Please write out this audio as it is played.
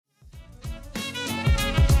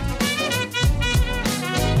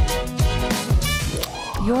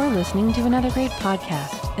You're listening to another great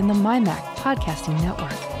podcast in the MyMac Podcasting Network.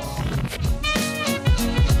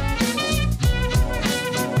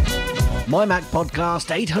 MyMac Podcast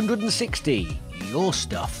 860. Your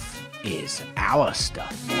stuff is our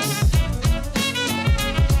stuff.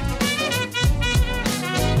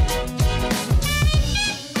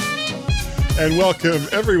 And welcome,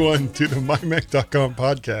 everyone, to the MyMac.com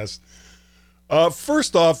podcast.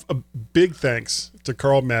 First off, a big thanks to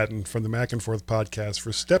Carl Madden from the Mac and Forth podcast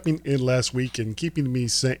for stepping in last week and keeping me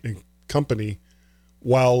company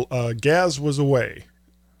while Gaz was away.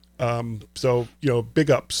 So,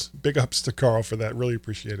 big ups to Carl for that. Really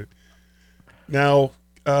appreciate it. Now,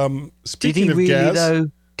 speaking of Gaz,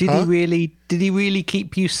 did he really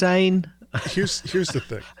keep you sane? Here's the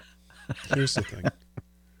thing.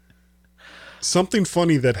 Something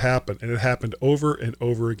funny that happened, and it happened over and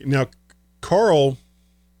over again. Now, Carl,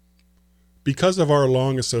 because of our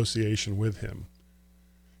long association with him,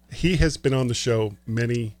 he has been on the show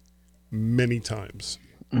many, many times,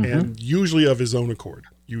 and usually of his own accord.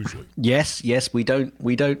 Usually, yes, we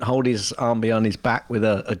don't hold his arm behind his back with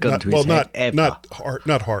a gun to his head ever. Not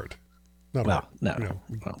hard. No.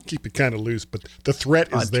 Keep it kind of loose, but the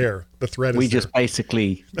threat is there. The threat is there. We just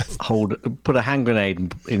basically put a hand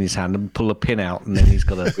grenade in his hand and pull a pin out, and then he's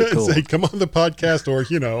got a record. Say, come on the podcast, or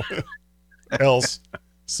else.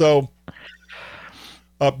 So,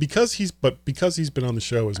 because he's been on the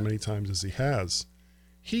show as many times as he has,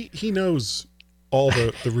 he knows all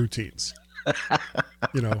the routines.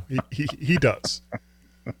 He does.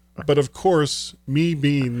 But of course, me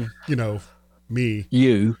being me,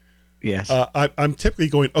 you. Yes. I'm typically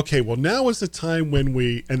going, okay, well, now is the time when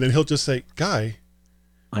and then he'll just say, Guy,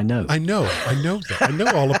 I know that. I know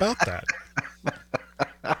all about that.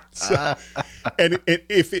 So, and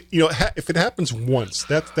if it happens once,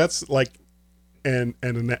 that's like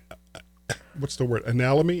what's the word?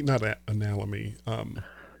 Analemy? Not analemy.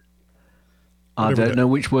 I don't know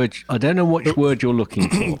which word. I don't know which word you're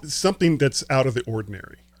looking for. Something that's out of the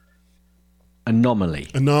ordinary. Anomaly.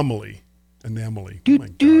 Oh my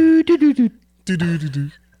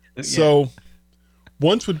God. So,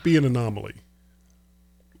 once would be an anomaly.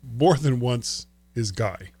 More than once is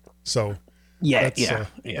Guy. So,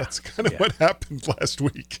 that's kind of what happened last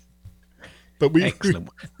week. But we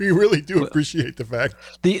really do appreciate the fact.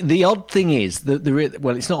 The odd thing is that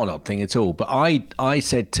it's not an odd thing at all. But I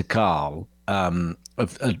said to Carl a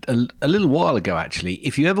little while ago, actually,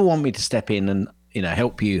 if you ever want me to step in and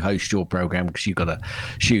help you host your program because you've got to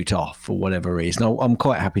shoot off for whatever reason, I'm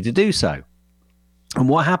quite happy to do so. And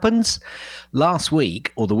what happens? Last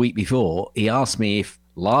week or the week before, he asked me if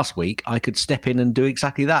last week I could step in and do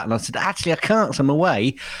exactly that. And I said, actually, I can't because I'm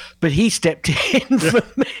away. But he stepped in for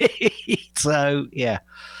me. So, yeah.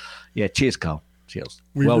 Cheers, Carl. Cheers.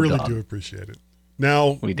 We really do appreciate it.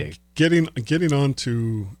 Now, we do. Getting on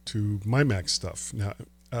to MyMac stuff. Now,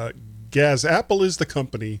 Gaz, Apple is the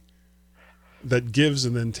company that gives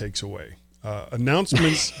and then takes away.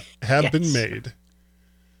 Announcements have been made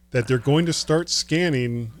that they're going to start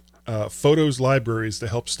scanning photos libraries to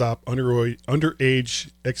help stop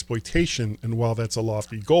underage exploitation. And while that's a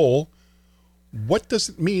lofty goal, what does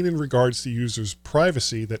it mean in regards to users'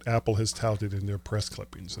 privacy that Apple has touted in their press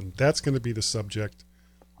clippings? And that's going to be the subject,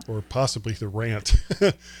 or possibly the rant,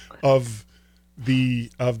 of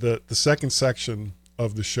the second section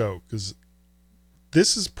of the show, because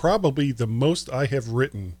this is probably the most I have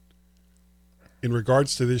written in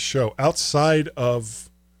regards to this show, outside of,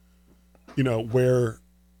 where,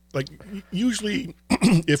 like, usually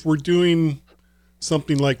if we're doing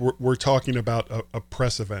something like we're talking about a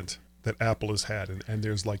press event that Apple has had, and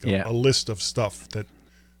there's like a list of stuff that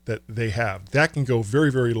they have, that can go very,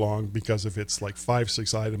 very long, because if it's like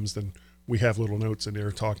 5-6 items, then we have little notes in there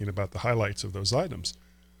talking about the highlights of those items.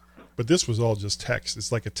 But this was all just text.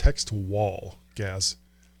 It's like a text wall, Gaz.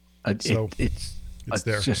 It's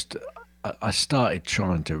there. I started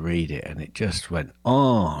trying to read it, and it just went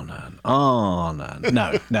on and on. And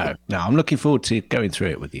no. I'm looking forward to going through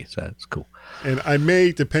it with you. So it's cool. And I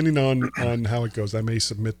may, depending on how it goes, I may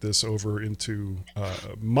submit this over into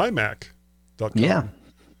mymac.com. Yeah.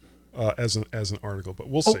 As an article, but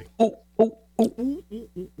we'll see.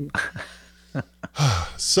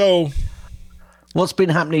 So, what's been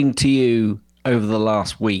happening to you over the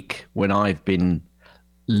last week when I've been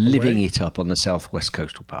living it up on the Southwest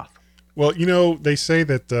Coastal Path? Well, they say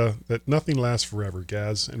that nothing lasts forever,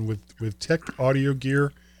 Gaz, and with tech audio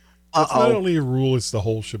gear, that's not only a rule; it's the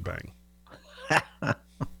whole shebang. What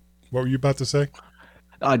were you about to say?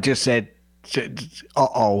 I just said,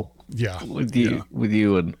 Yeah. With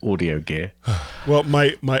you and audio gear. Well,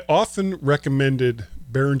 my often recommended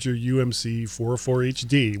Behringer UMC 404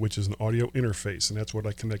 HD, which is an audio interface, and that's what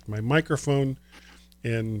I connect my microphone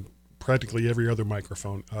and practically every other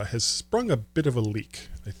microphone, has sprung a bit of a leak,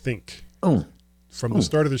 I think. Oh. From the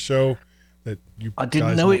start of the show that you I didn't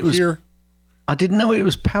guys know it was here. I didn't know it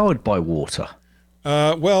was powered by water.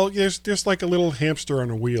 Well, there's like a little hamster on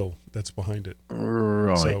a wheel that's behind it.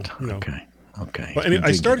 Right. So, Okay. But anyway,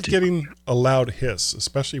 I started getting a loud hiss,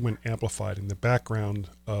 especially when amplified in the background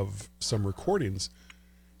of some recordings.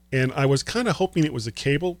 And I was kind of hoping it was a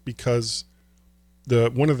cable because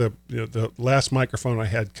the last microphone I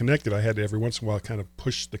had connected, I had to every once in a while kind of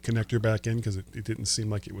push the connector back in because it didn't seem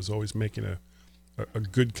like it was always making a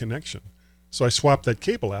good connection. So I swapped that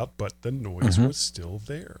cable out, but the noise was still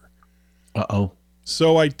there. Uh-oh.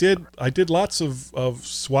 So I did lots of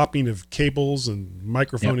swapping of cables and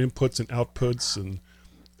microphone inputs and outputs and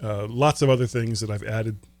lots of other things that I've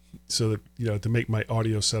added so that to make my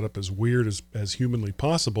audio setup as weird as humanly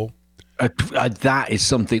possible. That is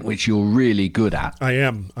something which you're really good at. I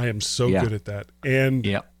am so good at that.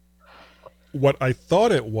 And what I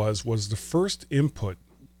thought it was the first input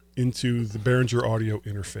into the Behringer audio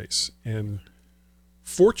interface. And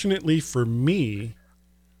fortunately for me,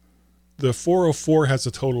 the 404 has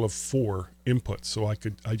a total of 4 inputs, so I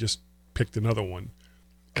just picked another one.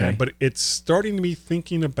 Okay. But it's starting me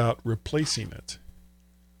thinking about replacing it.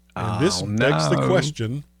 And this begs the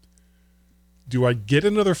question, do I get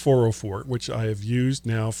another 404, which I have used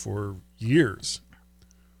now for years,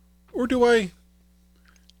 or do I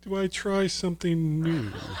try something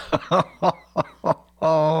new? And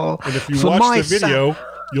if you watch the video,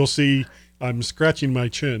 you'll see I'm scratching my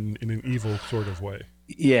chin in an evil sort of way.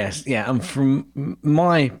 Yes, yeah. And from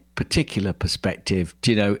my particular perspective,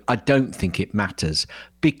 I don't think it matters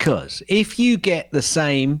because if you get the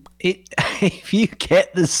same,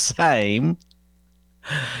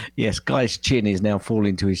 yes, Guy's chin is now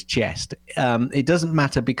falling to his chest. It doesn't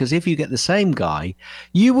matter because if you get the same guy,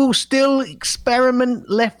 you will still experiment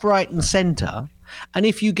left, right, and center. And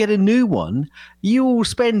if you get a new one, you will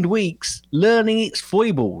spend weeks learning its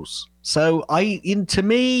foibles. So to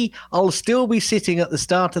me, I'll still be sitting at the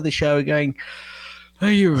start of the show going,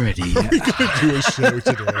 "Are you ready? Are we going to do a show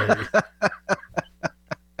today?"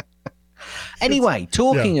 Anyway,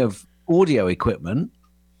 talking of audio equipment,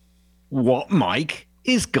 what mic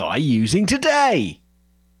is Guy using today?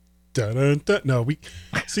 Dun-dun-dun. No, we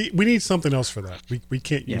need something else for that. We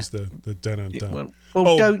can't use the dun-dun-dun.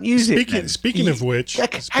 Well, don't use it. Speaking of which,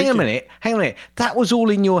 hang a minute. That was all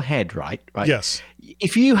in your head, right? Yes.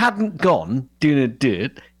 If you hadn't gone doing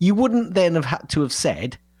it, you wouldn't then have had to have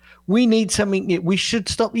said, "We need something. We should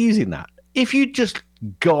stop using that." If you'd just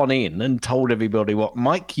gone in and told everybody what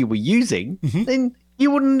mic you were using, then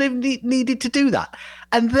you wouldn't have needed to do that,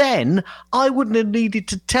 and then I wouldn't have needed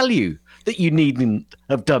to tell you that you needn't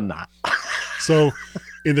have done that. So,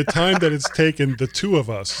 in the time that it's taken the two of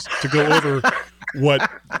us to go over what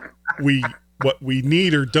we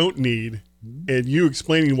need or don't need, and you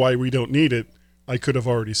explaining why we don't need it, I could have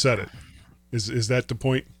already said it. Is that the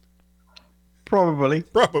point? Probably.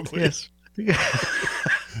 Yes.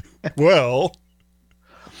 Well,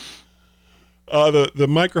 the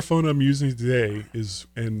microphone I'm using today is,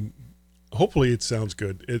 and hopefully it sounds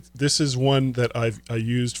good. This is one that I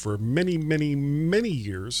used for many, many, many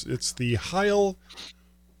years. It's the Heil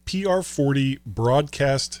PR40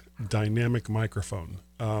 broadcast dynamic microphone.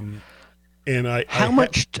 And how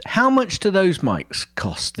much do those mics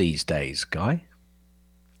cost these days, Guy?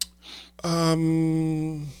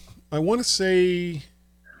 I want to say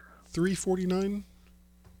 $349.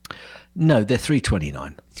 No, they're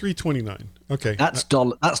 $329. $329. Okay. That's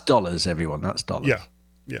dollars, everyone. That's dollars.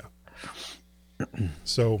 Yeah.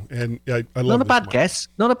 So, and I love not a bad mic. guess.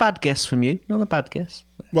 Not a bad guess from you. Not a bad guess.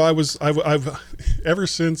 Well, I've ever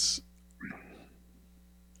since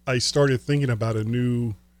I started thinking about a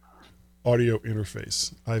new audio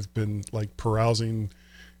interface, I've been like perusing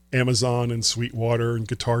Amazon and Sweetwater and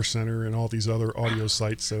Guitar Center and all these other audio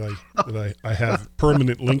sites that I have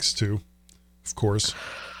permanent links to, of course.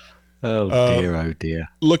 Oh dear.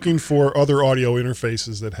 Looking for other audio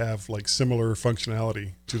interfaces that have like similar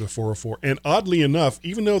functionality to the 404. And oddly enough,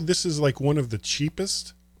 even though this is like one of the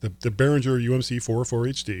cheapest, the Behringer UMC 404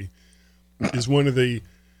 HD is one of the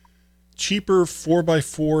cheaper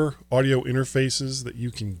 4x4 audio interfaces that you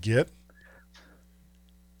can get.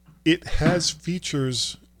 It has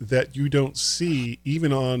features that you don't see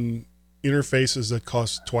even on interfaces that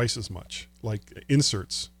cost twice as much, like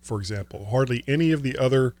inserts, for example. Hardly any of the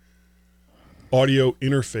other audio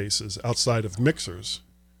interfaces outside of mixers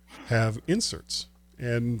have inserts,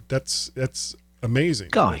 and that's amazing.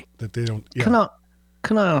 Guy, that they don't. Yeah.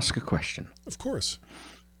 can I ask a question? Of course.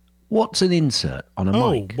 What's an insert on a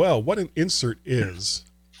mic? Oh, well, what an insert is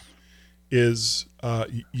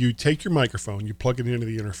you take your microphone, you plug it into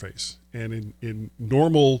the interface, and in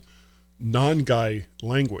normal non-guy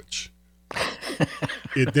language,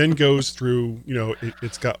 it then goes through,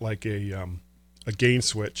 it's got like a gain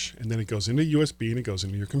switch, and then it goes into USB and it goes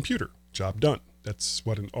into your computer. Job done. That's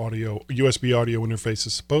what an USB audio interface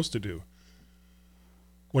is supposed to do.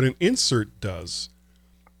 What an insert does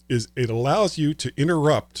is it allows you to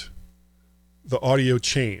interrupt the audio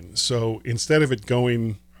chain. So instead of it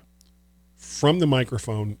going from the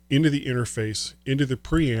microphone into the interface, into the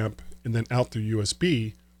preamp, and then out through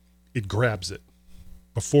USB, it grabs it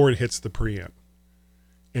before it hits the preamp.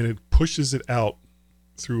 And it pushes it out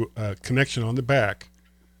through a connection on the back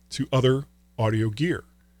to other audio gear.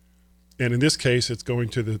 And in this case, it's going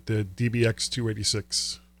to the DBX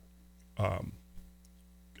 286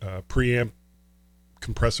 preamp,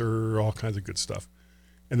 compressor, all kinds of good stuff.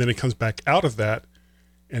 And then it comes back out of that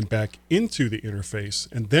and back into the interface,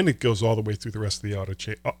 and then it goes all the way through the rest of the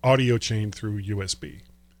audio chain through USB.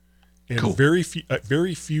 And cool. very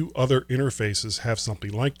few other interfaces have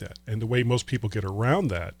something like that. And the way most people get around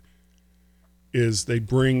that is they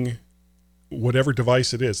bring whatever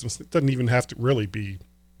device it is. It doesn't even have to really be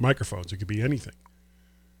microphones. It could be anything.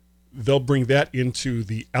 They'll bring that into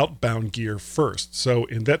the outbound gear first. So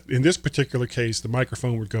in this particular case, the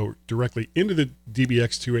microphone would go directly into the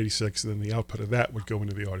DBX 286, and then the output of that would go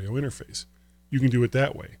into the audio interface. You can do it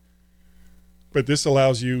that way. But this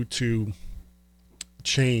allows you to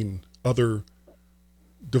chain other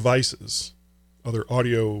devices, other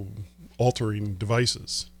audio altering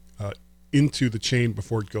devices, into the chain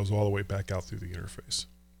before it goes all the way back out through the interface.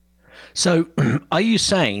 So are you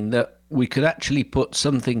saying that we could actually put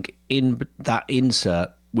something in that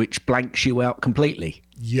insert which blanks you out completely?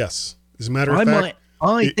 Yes. As a matter of fact,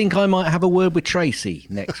 I think I might have a word with Tracy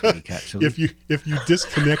next week, actually. If you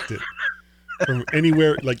disconnect it from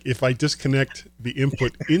anywhere, like if I disconnect the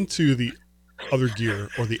input into the other gear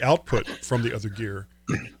or the output from the other gear,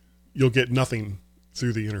 you'll get nothing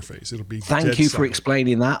through the interface. It'll be Thank you for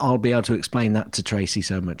explaining that. I'll be able to explain that to Tracy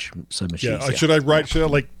so much yeah. easier. Should I write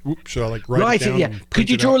it down? Yeah. Could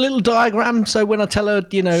you draw a little diagram so when I tell her,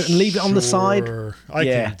 and leave it on the side? I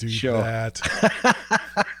can do that.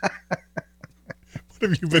 What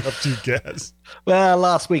have you been up to, Gaz? Well,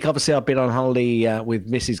 last week, obviously, I've been on holiday with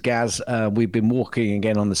Mrs. Gaz. We've been walking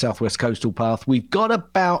again on the Southwest Coastal Path. We've got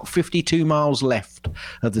about 52 miles left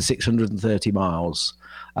of the 630 miles.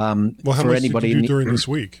 Well, how much did you do during this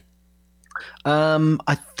week?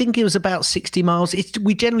 I think it was about 60 miles.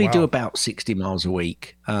 We generally do about 60 miles a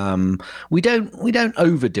week. We don't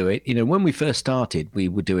overdo it. When we first started, we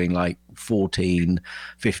were doing like 14,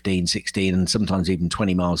 15, 16, and sometimes even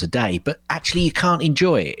 20 miles a day. But actually, you can't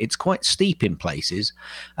enjoy it. It's quite steep in places,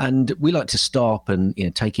 and we like to stop and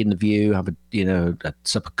take in the view, have a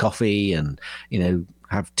sup of coffee, and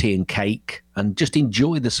have tea and cake and just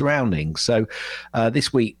enjoy the surroundings. So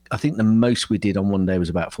this week, I think the most we did on one day was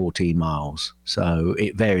about 14 miles. So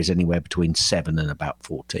it varies anywhere between 7 and about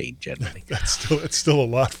 14 generally. That's still a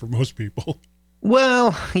lot for most people.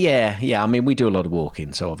 Well, yeah. I mean, we do a lot of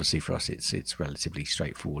walking, so obviously for us it's relatively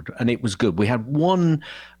straightforward. And it was good. We had one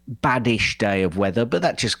baddish day of weather, but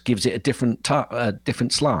that just gives it a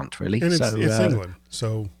different slant, really. And it's England,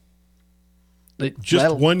 so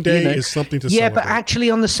one day is something to celebrate. Yeah, but actually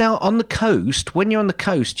on the coast, when you're on the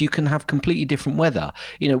coast, you can have completely different weather.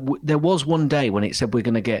 There was one day when it said we're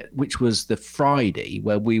going to get, which was the Friday,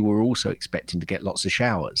 where we were also expecting to get lots of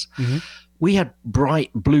showers. Mm-hmm. We had bright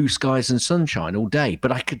blue skies and sunshine all day,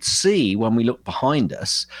 but I could see when we looked behind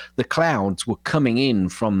us, the clouds were coming in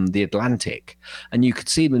from the Atlantic, and you could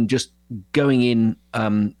see them just going in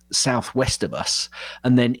southwest of us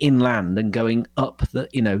and then inland and going up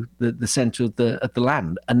the center of the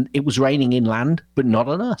land, and it was raining inland but not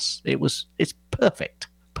on us. It's perfect.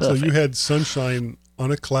 So you had sunshine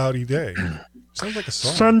on a cloudy day. Sounds like a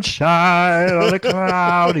song. Sunshine on a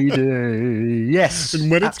cloudy day. Yes. And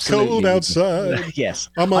when it's cold outside. Yes.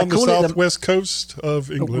 I'm on the southwest coast of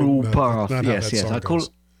England.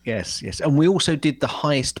 Yes. And we also did the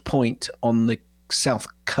highest point on the south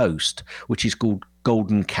coast, which is called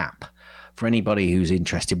Golden Cap. For anybody who's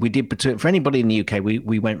interested, we did for anybody in the UK,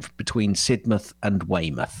 we went between Sidmouth and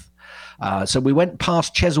Weymouth. So we went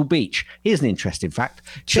past Chesil Beach. Here's an interesting fact: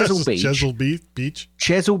 Chesil Beach.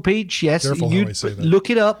 Chesil Beach. Yes. Careful how I say that. Look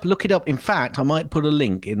it up. In fact, I might put a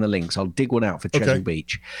link in the links. I'll dig one out for Chesil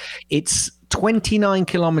Beach. It's 29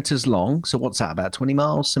 kilometers long. So what's that? About 20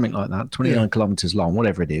 miles, something like that. 29 kilometers long,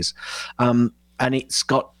 whatever it is. And it's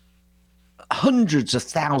got hundreds of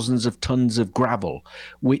thousands of tons of gravel,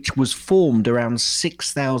 which was formed around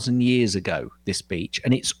 6,000 years ago, this beach,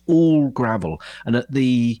 and it's all gravel. And at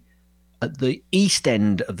the east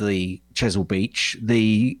end of the Chesil Beach,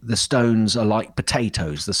 the stones are like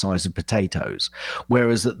potatoes, the size of potatoes,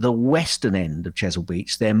 whereas at the western end of Chesil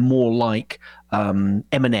Beach, they're more like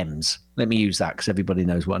M&Ms. Let me use that because everybody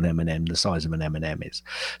knows what an M&M, the size of an M&M is.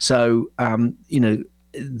 So,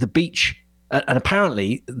 the beach, and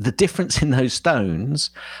apparently the difference in those stones,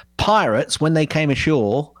 pirates, when they came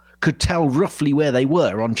ashore, could tell roughly where they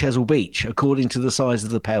were on Chesil Beach according to the size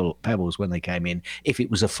of the pebbles when they came in, if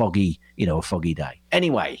it was a foggy day.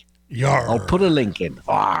 Anyway, Yarr. I'll put a link in.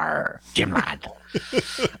 Arr, Jim lad.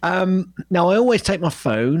 Now, I always take my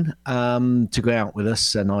phone to go out with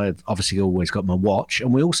us, and I've obviously always got my watch,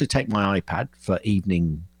 and we also take my iPad for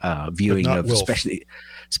evening viewing of, especially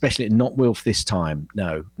not Wilf this time.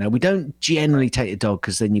 No, we don't generally take the dog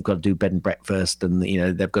because then you've got to do bed and breakfast, and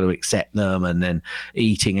they've got to accept them, and then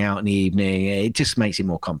eating out in the evening. It just makes it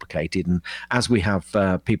more complicated. And as we have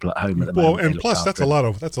people at home at the moment, and plus that's a lot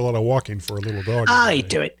of walking for a little dog. He'd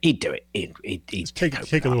do it. He'd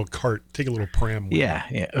take a little cart, take a little pram. Yeah.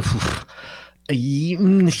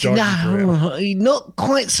 No, not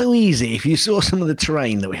quite so easy. If you saw some of the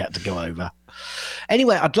terrain that we had to go over.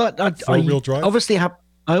 Anyway, four-wheel drive. Obviously, I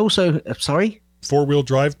also sorry. 4-wheel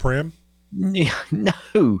drive pram. No,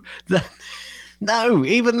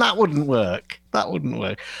 even that wouldn't work.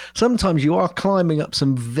 Sometimes you are climbing up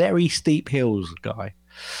some very steep hills, Guy.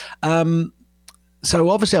 So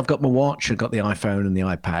obviously I've got my watch, I've got the iPhone and the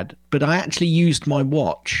iPad, but I actually used my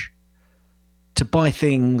watch to buy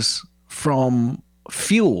things from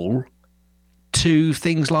fuel to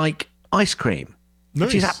things like ice cream,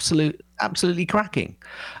 which is absolutely cracking.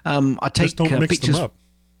 I take just don't mix pictures. Them up.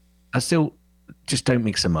 I still just don't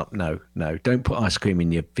mix them up. No, don't put ice cream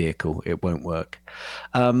in your vehicle. It won't work.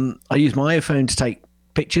 I use my iPhone to take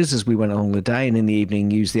pictures as we went along the day, and in the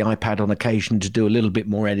evening use the iPad on occasion to do a little bit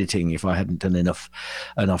more editing if I hadn't done enough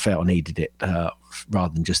and I felt I needed it,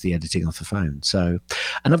 rather than just the editing off the phone. So,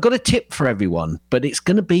 and I've got a tip for everyone, but it's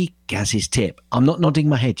going to be Gaz's tip. I'm not nodding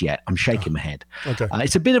my head yet. I'm shaking my head. Okay.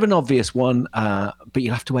 It's a bit of an obvious one, but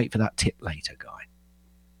you'll have to wait for that tip later, Guy.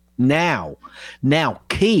 Now,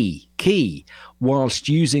 key, whilst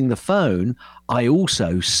using the phone, I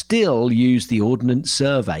also still use the Ordnance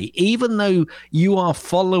Survey, even though you are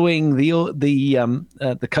following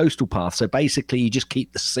the coastal path. So basically, you just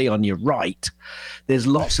keep the sea on your right. There's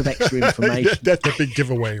lots of extra information. That's a big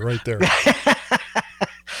giveaway right there.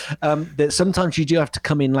 That sometimes you do have to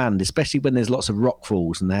come inland, especially when there's lots of rock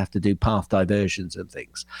falls and they have to do path diversions and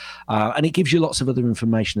things. And it gives you lots of other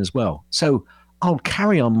information as well. So I'll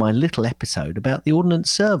carry on my little episode about the Ordnance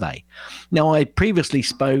Survey. Now, I previously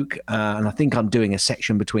spoke, and I think I'm doing a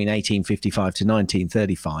section between 1855 to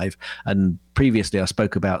 1935, and previously I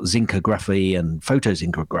spoke about zincography and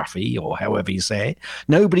photozincography, or however you say it.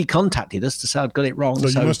 Nobody contacted us to say I'd got it wrong.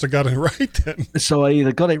 So you must have got it right then. So I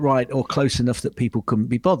either got it right or close enough that people couldn't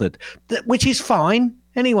be bothered, which is fine.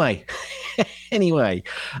 Anyway,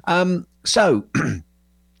 so...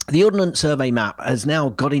 The Ordnance Survey map has now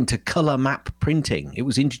got into colour map printing. It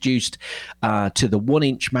was introduced to the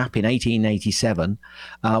 1-inch map in 1887,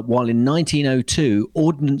 while in 1902,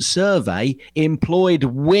 Ordnance Survey employed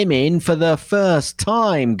women for the first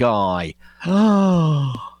time, Guy,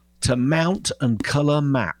 to mount and colour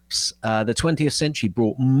maps. The 20th century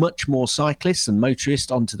brought much more cyclists and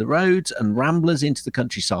motorists onto the roads and ramblers into the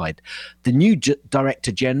countryside. The new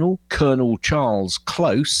Director General, Colonel Charles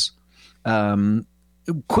Close,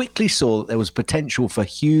 quickly saw that there was potential for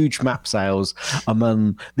huge map sales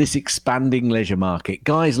among this expanding leisure market.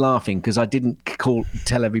 Guy's laughing because I didn't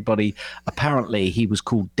tell everybody. Apparently, he was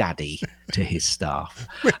called Daddy to his staff.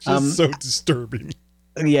 Which is so disturbing.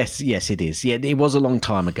 Yes, it is. Yeah, it was a long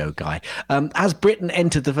time ago, Guy. As Britain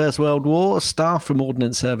entered the First World War, staff from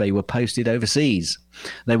Ordnance Survey were posted overseas.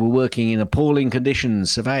 They were working in appalling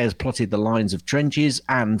conditions. Surveyors plotted the lines of trenches,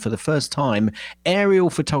 and for the first time, aerial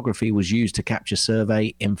photography was used to capture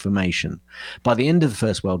survey information. By the end of the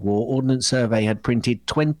First World War, Ordnance Survey had printed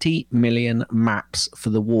 20 million maps for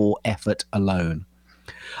the war effort alone.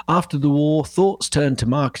 After the war, thoughts turned to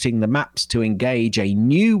marketing the maps to engage a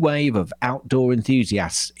new wave of outdoor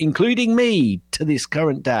enthusiasts, including me, to this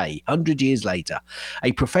current day, 100 years later.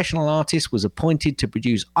 A professional artist was appointed to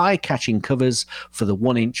produce eye-catching covers for the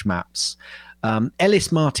 1-inch maps.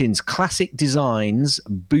 Ellis Martin's classic designs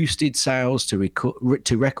boosted sales to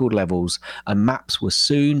record levels, and maps were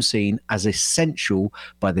soon seen as essential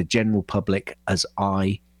by the general public, as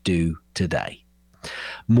I do today.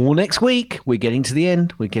 More next week. We're getting to the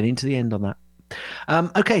end on that.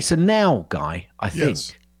 Okay, so now, Guy, I think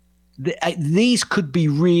Yes. these could be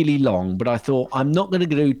really long, but I thought I'm not going to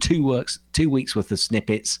do 2 weeks worth of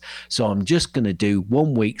snippets, so I'm just going to do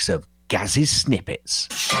 1 week's of Gaz's snippets.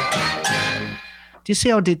 Do you see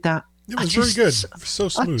how I did that? It was very good. So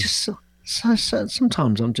smooth.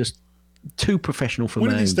 Sometimes I'm just too professional for One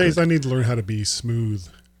my of these own days, good. I need to learn how to be smooth.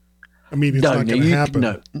 I mean, it's not going to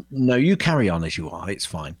happen. No, you carry on as you are. It's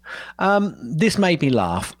fine. This made me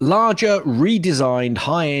laugh. Larger, redesigned,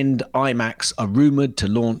 high-end iMacs are rumored to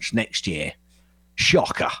launch next year.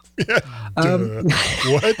 Shocker. Duh.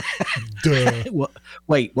 What? Duh. What?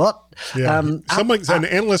 Wait, what? Yeah. An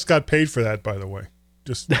analyst got paid for that, by the way.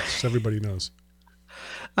 Just so everybody knows.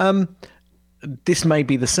 This may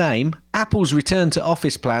be the same. Apple's return to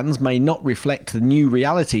office plans may not reflect the new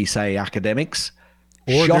reality, say academics.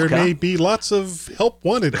 Or Shocker. there may be lots of help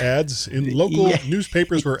wanted ads in local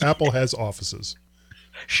newspapers where Apple has offices.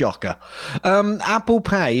 Shocker. Apple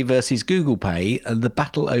Pay versus Google Pay, the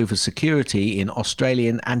battle over security in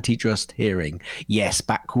Australian antitrust hearing. Yes,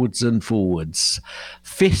 backwards and forwards.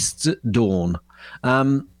 Fists at dawn.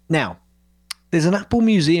 Now, there's an Apple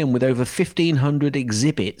museum with over 1,500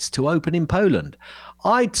 exhibits to open in Poland.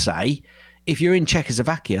 I'd say if you're in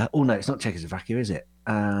Czechoslovakia, oh no, it's not Czechoslovakia, is it?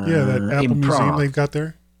 That Apple museum Prague. they've got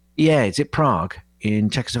there. Yeah, is it Prague in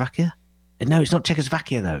Czechoslovakia? No, it's not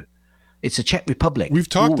Czechoslovakia though. It's the Czech Republic. We've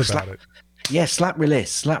talked about it. Yeah, slap my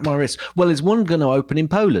wrist. Well, there's one going to open in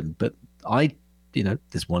Poland, but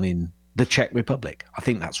there's one in the Czech Republic. I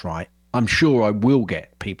think that's right. I'm sure I will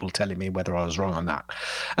get people telling me whether I was wrong on that.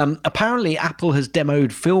 Apparently, Apple has demoed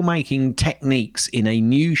filmmaking techniques in a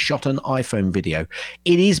new shot on iPhone video.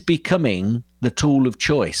 It is becoming the tool of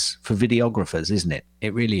choice for videographers, isn't it?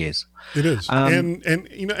 It really is. It is.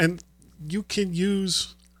 And you can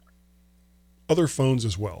use other phones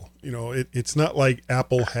as well. It's not like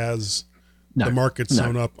Apple has the market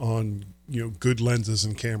sewn up on, good lenses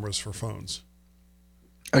and cameras for phones.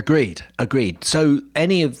 Agreed. So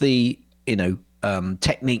any of the,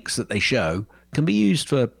 techniques that they show can be used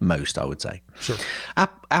for most, I would say. Sure.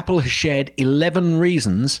 Apple has shared 11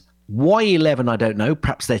 reasons. Why 11, I don't know.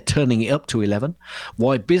 Perhaps they're turning it up to 11.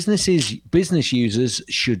 Why business users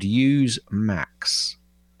should use Macs.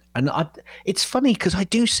 And it's funny because I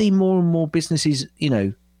do see more and more businesses,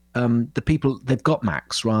 the people, they've got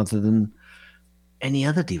Macs rather than any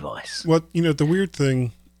other device. Well, the weird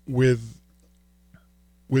thing with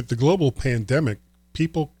the global pandemic,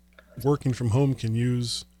 people working from home can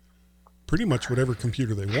use pretty much whatever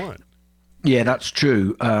computer they want. Yeah, that's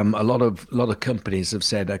true. A lot of companies have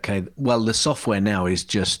said, okay, well, the software now is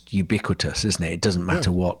just ubiquitous, isn't it? It doesn't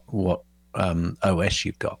matter what OS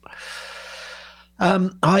you've got.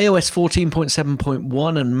 iOS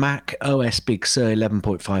 14.7.1 and Mac OS Big Sur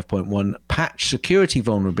 11.5.1 patch security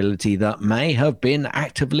vulnerability that may have been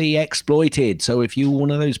actively exploited. So if you're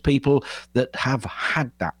one of those people that have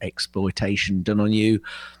had that exploitation done on you,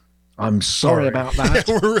 I'm sorry about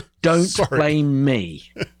that. Don't blame me.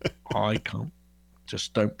 I can't.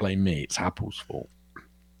 Just don't blame me. It's Apple's fault.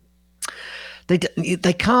 They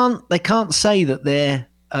can't say that their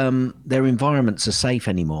environments are safe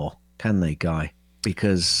anymore, can they, Guy?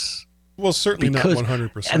 Because certainly not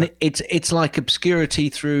 100%. And it's like obscurity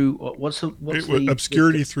through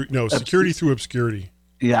security through obscurity.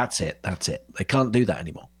 Yeah, that's it. They can't do that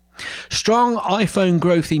anymore. Strong iPhone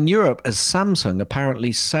growth in Europe as Samsung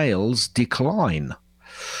apparently sales decline.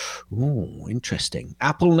 Oh, interesting.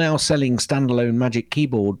 Apple now selling standalone Magic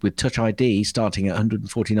Keyboard with Touch ID starting at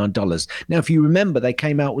 $149. Now, if you remember, they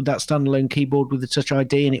came out with that standalone keyboard with the Touch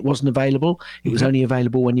ID and it wasn't available. It was only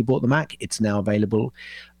available when you bought the Mac. It's now available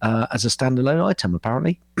as a standalone item,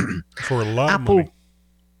 apparently. For a lot of money.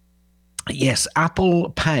 Yes,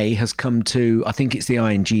 Apple Pay has come to, I think it's the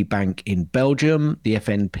ING Bank in Belgium, the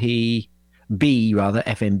FNB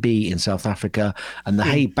in South Africa, and the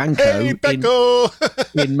Hey Banco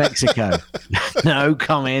in Mexico. No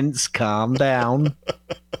comments, calm down.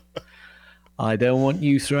 I don't want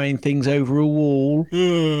you throwing things over a wall.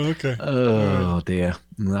 Okay. Oh, dear.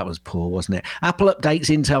 That was poor, wasn't it? Apple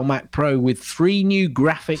updates Intel Mac Pro with 3 new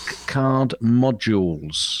graphic card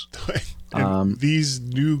modules. And these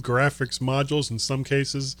new graphics modules, in some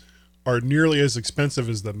cases, are nearly as expensive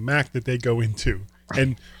as the Mac that they go into.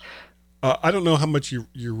 And I don't know how much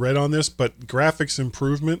you read on this, but graphics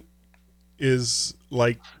improvement is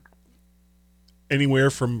like anywhere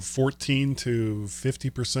from 14 to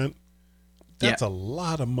 50%. That's a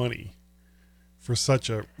lot of money for such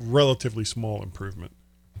a relatively small improvement.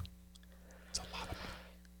 It's a lot of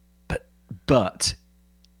money. But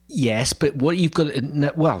yes, but what you've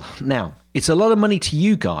got, well, now it's a lot of money to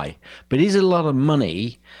you, Guy, but is it a lot of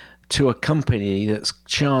money to a company that's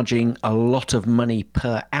charging a lot of money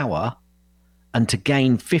per hour, and to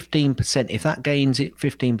gain 15%, if that gains it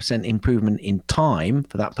 15% improvement in time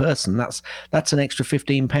for that person, that's an extra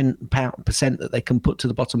 15% that they can put to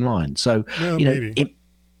the bottom line. So,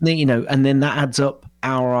 and then that adds up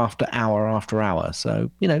hour after hour after hour. So,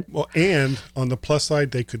 Well, and on the plus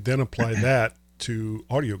side, they could then apply that to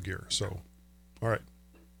audio gear. So, all right.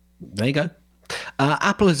 There you go.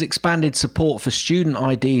 Apple has expanded support for student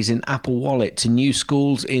IDs in Apple Wallet to new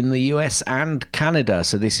schools in the US and Canada.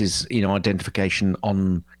 So this is, identification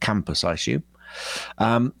on campus, I assume.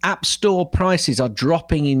 App Store prices are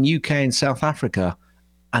dropping in UK and South Africa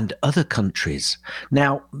and other countries.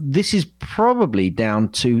 Now, this is probably down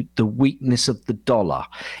to the weakness of the dollar.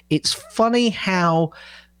 It's funny how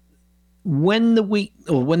when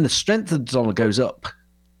the strength of the dollar goes up,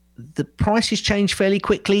 the prices change fairly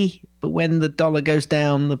quickly, but when the dollar goes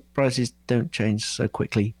down, the prices don't change so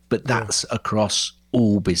quickly. But that's across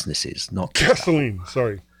all businesses, not gasoline.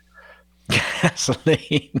 Sorry,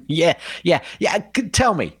 gasoline. Yeah.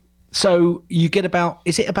 Tell me. So you get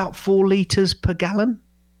is it about 4 liters per gallon?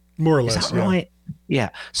 More or less. Is that right? Yeah.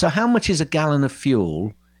 So how much is a gallon of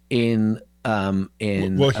fuel in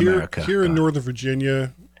America? Here in Northern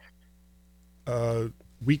Virginia, a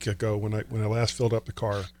week ago when I last filled up the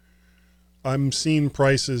car, I'm seeing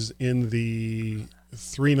prices in the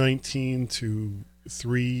 $3.19 to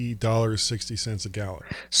 $3.60 a gallon.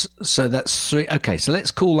 So that's three. Okay, so let's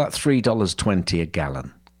call that $3.20 a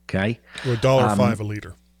gallon. Okay, or $1.05 a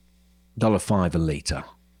liter. $1.05 a liter.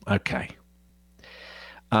 Okay.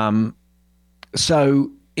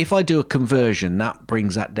 So if I do a conversion, that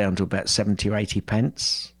brings that down to about 70 or 80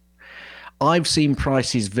 pence. I've seen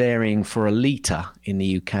prices varying for a litre in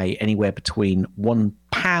the UK anywhere between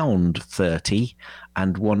 £1.30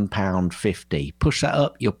 and £1.50. Push that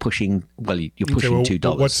up, you're pushing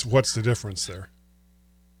 $2. What's the difference there?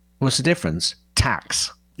 What's the difference?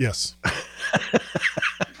 Tax. Yes.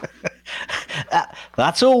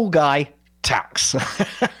 That's all, Guy. Tax.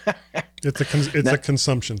 It's a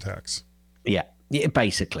consumption tax. Yeah,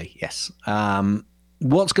 basically, yes.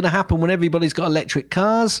 What's going to happen when everybody's got electric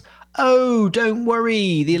cars? Oh, don't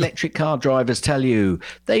worry. The electric car drivers tell you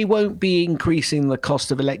they won't be increasing the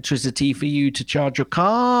cost of electricity for you to charge your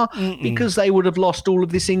car because they would have lost all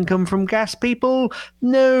of this income from gas people.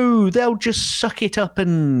 No, they'll just suck it up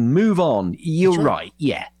and move on. You're right.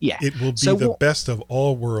 Yeah. It will be the best of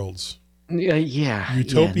all worlds. Yeah.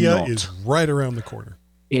 Utopia is right around the corner.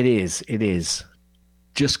 It is.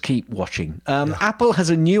 Just keep watching. Apple has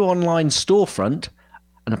a new online storefront,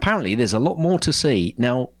 and apparently there's a lot more to see.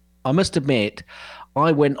 Now, I must admit,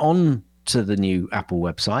 I went on to the new Apple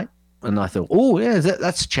website and I thought, oh, yeah,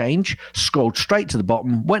 that's a change. Scrolled straight to the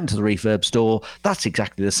bottom, went to the Refurb store. That's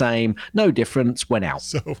exactly the same. No difference. Went out.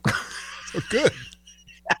 So good.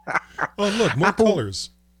 Oh, look, more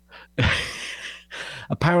colors.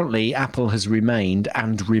 Apparently, Apple has remained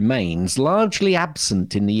and remains largely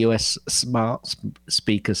absent in the US smart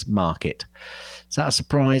speakers market. Is that a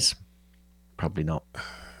surprise? Probably not.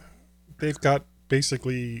 They've got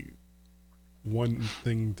basically one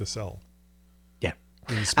thing to sell. Yeah.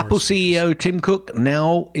 Apple CEO Tim Cook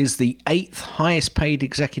now is the 8th highest paid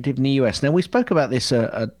executive in the US. Now, we spoke about this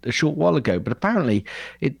a short while ago, but apparently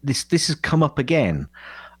this has come up again.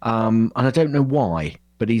 And I don't know why,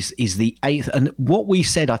 but he's the 8th. And what we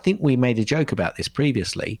said, I think we made a joke about this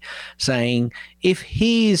previously, saying if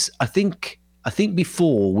he's, I think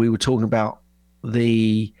before we were talking about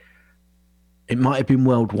it might have been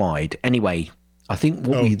worldwide. Anyway, I think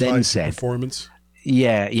what we then said, performance.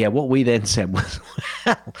 Yeah. What we then said was,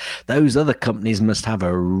 well, those other companies must have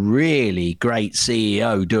a really great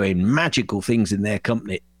CEO doing magical things in their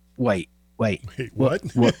company. Wait, what?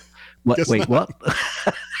 Wait, what?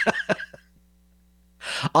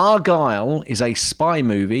 Argyle is a spy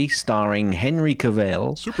movie starring Henry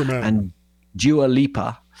Cavill, Superman, and Dua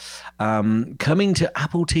Lipa, coming to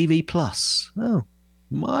Apple TV Plus. Oh,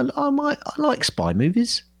 I like spy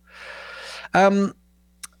movies.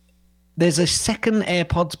 There's a second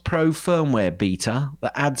AirPods Pro firmware beta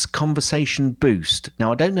that adds Conversation Boost.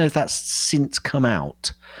 Now, I don't know if that's since come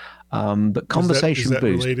out, but Conversation Boost. Is that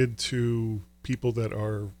Boost related to people that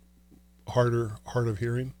are hard of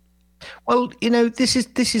hearing? Well, this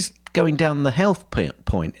is going down the health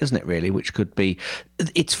point, isn't it, really? Which could be...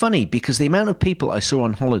 It's funny because the amount of people I saw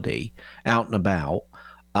on holiday out and about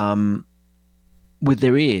with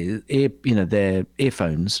their their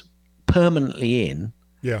earphones permanently in.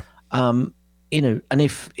 Yeah. And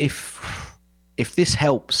if this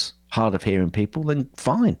helps hard of hearing people, then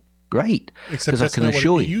fine, great. Except I can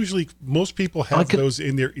assure you, usually most people have those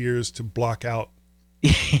in their ears to block out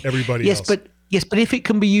everybody else. Yes, but if it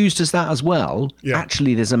can be used as that as well, Yeah.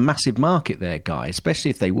 actually there's a massive market there, Guy, especially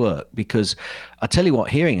if they work, because I tell you what,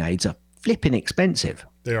 hearing aids are flipping expensive.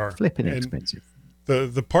 They are. Flipping And expensive.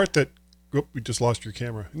 The part that we just lost your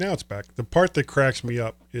camera. Now it's back. The part that cracks me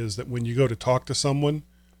up is that when you go to talk to someone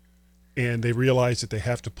and they realize that they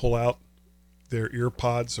have to pull out their ear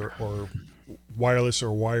pods or wireless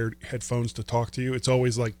or wired headphones to talk to you, it's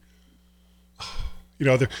always like, you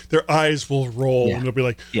know, their eyes will roll and they'll be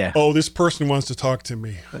like, oh, this person wants to talk to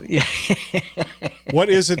me. Yeah. What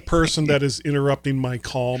is it, person that is interrupting my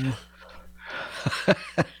calm?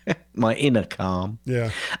 My inner calm. Yeah.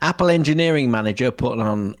 Apple engineering manager put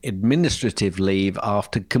on administrative leave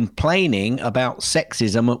after complaining about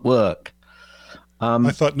sexism at work.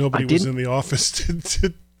 I thought nobody was in the office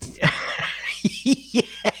to Yeah.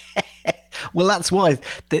 Well, that's why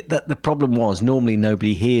the problem was normally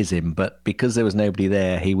nobody hears him, but because there was nobody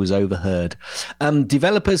there, he was overheard.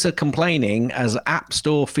 Developers are complaining as App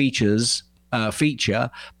Store feature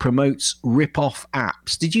promotes rip-off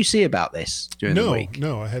apps. Did you see about this during the week?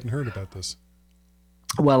 No, I hadn't heard about this.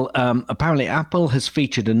 Well, apparently Apple has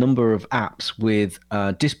featured a number of apps with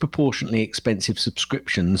disproportionately expensive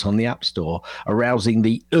subscriptions on the App Store, arousing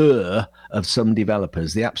the of some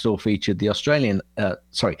developers. The App Store featured the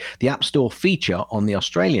App Store feature on the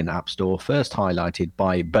Australian App Store, first highlighted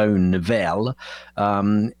by Bone Novell,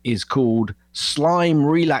 is called Slime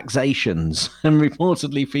Relaxations, and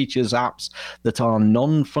reportedly features apps that are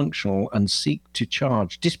non-functional and seek to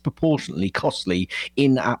charge disproportionately costly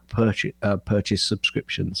in-app purchase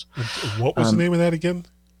subscriptions. What was the name of that again?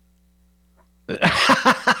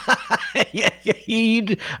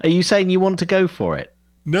 Are you saying you want to go for it?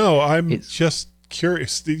 No, I'm just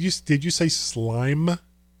curious. Did you say slime?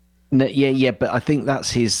 No, yeah, but I think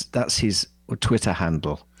that's his Twitter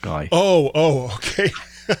handle, Guy. Oh, okay.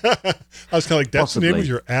 I was kind of like, that's Possibly. the name of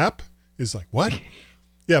your app? Is like, what?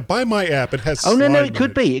 Yeah, buy my app. It has Oh, slime no, in it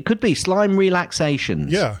could be. It could be Slime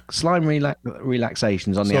Relaxations. Yeah. Slime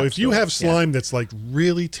Relaxations on the App So if you Store. have slime that's like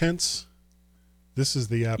really tense, this is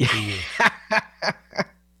the app for you.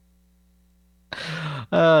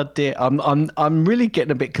 Oh dear, I'm really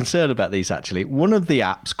getting a bit concerned about these. Actually, one of the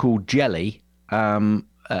apps called Jelly,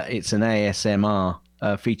 it's an ASMR,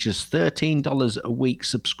 features $13 a week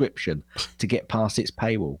subscription to get past its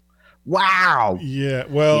paywall. Wow. Yeah.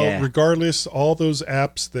 Well, regardless, all those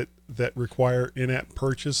apps that require in-app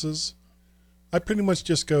purchases, I pretty much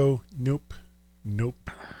just go nope.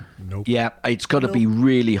 Yeah, it's got to be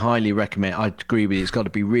really highly recommended. I agree with you. It's got to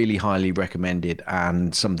be really highly recommended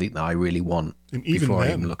and something that I really want before I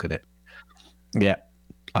even look at it. Yeah,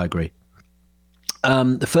 I agree.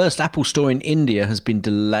 The first Apple Store in India has been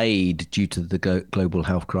delayed due to the global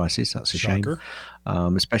health crisis. That's a shame,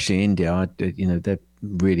 especially in India. They're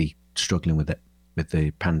really struggling with it, with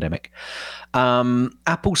the pandemic.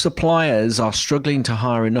 Apple suppliers are struggling to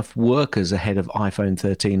hire enough workers ahead of iPhone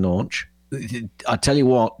 13 launch. I tell you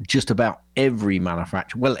what, just about every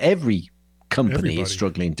manufacturer, well, every company is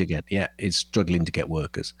struggling to get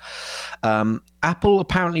workers. Apple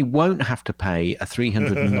apparently won't have to pay a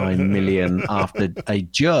 $309 million after a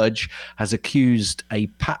judge has accused a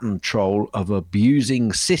patent troll of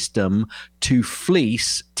abusing system to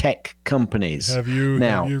fleece tech companies. Have you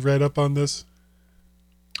read up on this?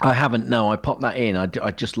 I haven't. No, I popped that in. I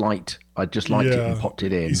just liked it and popped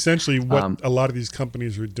it in. Essentially, what a lot of these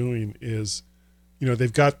companies are doing is,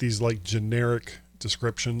 they've got these like generic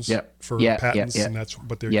descriptions for patents, and that's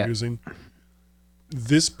what they're using.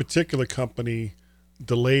 This particular company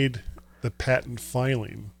delayed the patent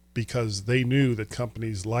filing because they knew that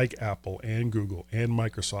companies like Apple and Google and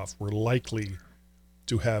Microsoft were likely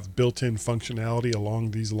to have built-in functionality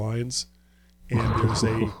along these lines, and there's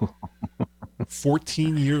a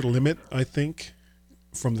 14-year limit, I think,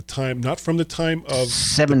 from the time, not from the time of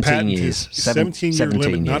 17 years, 17-year limit,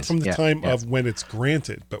 years. not from the time of when it's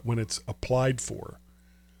granted, but when it's applied for.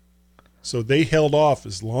 So they held off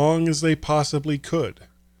as long as they possibly could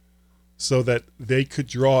so that they could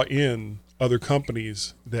draw in other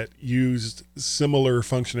companies that used similar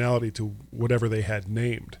functionality to whatever they had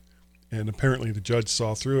named. And apparently the judge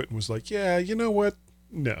saw through it and was like, yeah, you know what?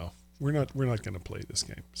 No, we're not going to play this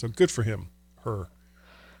game. So good for him, her.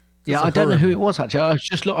 Good I don't know who it was actually.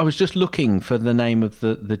 I was just looking for the name of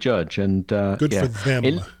the judge, and good for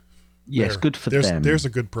them. Yes, good for them. There's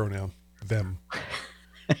a good pronoun, them.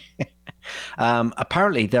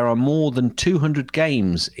 Apparently, there are more than 200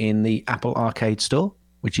 games in the Apple Arcade Store,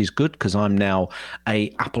 which is good because I'm now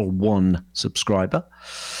a Apple One subscriber.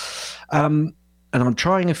 And I'm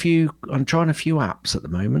trying a few apps at the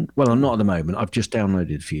moment. Well, I'm not at the moment. I've just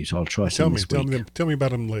downloaded a few, so I'll try some this week. Tell me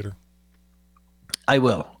about them later. I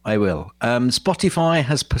will. Spotify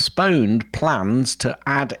has postponed plans to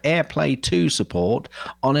add AirPlay 2 support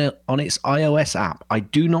on its iOS app. I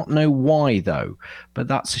do not know why, though, but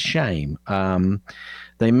that's a shame. Spotify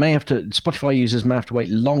users may have to wait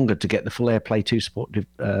longer to get the full AirPlay 2 support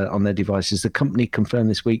on their devices. The company confirmed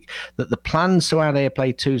this week that the plans to add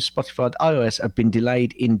AirPlay 2 to Spotify iOS have been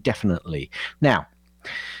delayed indefinitely. Now,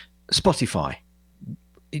 Spotify,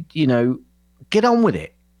 get on with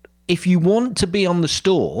it. If you want to be on the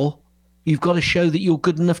store, you've got to show that you're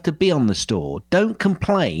good enough to be on the store. Don't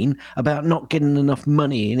complain about not getting enough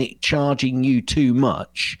money and it charging you too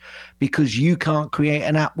much because you can't create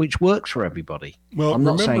an app which works for everybody. Well,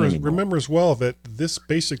 remember as well that this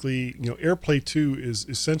basically, AirPlay 2 is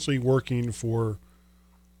essentially working for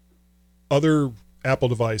other Apple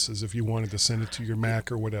devices if you wanted to send it to your Mac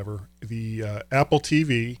or whatever. The Apple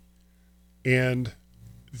TV and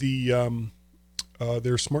the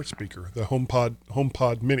their smart speaker, the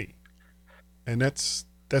HomePod Mini, and that's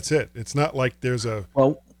it. It's not like there's a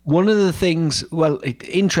one of the things.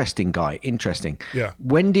 Interesting. Yeah.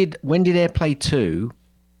 When did AirPlay 2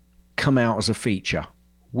 come out as a feature?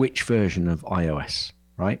 Which version of iOS?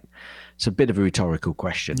 Right. It's a bit of a rhetorical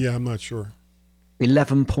question. Yeah, I'm not sure.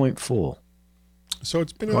 11.4. So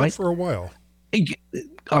it's been out for a while.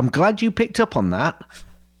 I'm glad you picked up on that.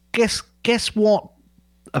 Guess what?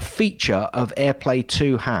 A feature of AirPlay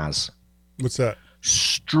 2 has. What's that?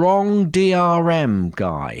 Strong DRM,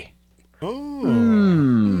 guy. Oh.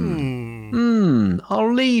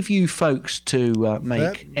 I'll leave you folks to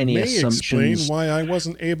make any assumptions. That may explain why I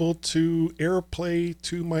wasn't able to AirPlay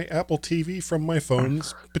to my Apple TV from my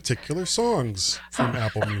phone's particular songs from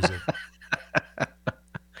Apple Music.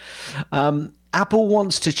 Apple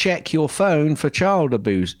wants to check your phone for child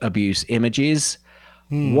abuse images.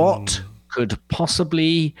 What could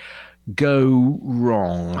possibly go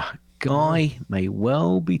wrong? Guy may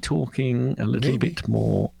well be talking a little bit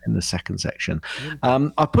more in the second section.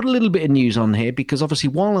 I put a little bit of news on here because obviously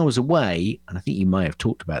while I was away, and I think you may have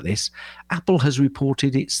talked about this, Apple has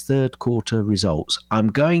reported its third quarter results. I'm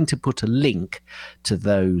going to put a link to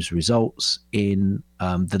those results in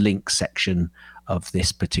the link section of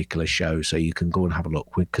this particular show so you can go and have a look,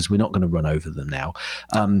 because we're not going to run over them now.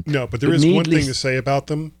 No, but there is one thing to say about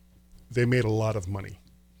them. They made a lot of money.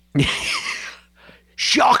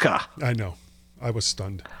 Shocker! I know. I was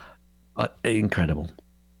stunned. Incredible.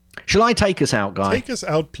 Shall I take us out, Guy? Take us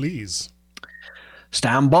out, please.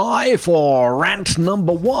 Stand by for rant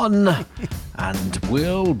number 1, and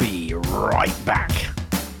we'll be right back.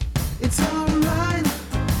 It's all right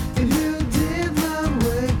if you did not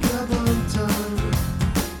wake up on time.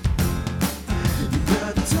 You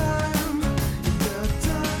got time, you got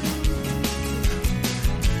time.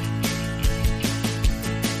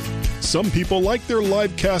 Some people like their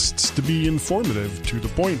live casts to be informative, to the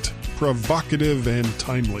point, provocative, and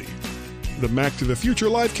timely. The Mac to the Future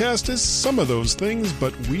livecast is some of those things,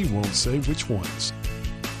 but we won't say which ones.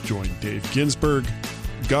 Join Dave Ginsburg,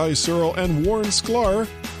 Guy Searle, and Warren Sklar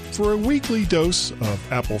for a weekly dose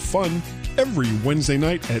of Apple fun every Wednesday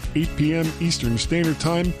night at 8 p.m. Eastern Standard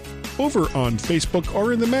Time over on Facebook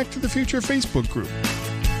or in the Mac to the Future Facebook group.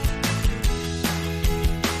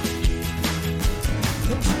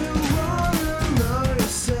 Don't you wanna know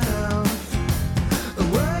yourself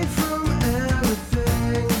away from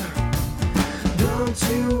everything? Don't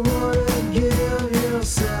you wanna give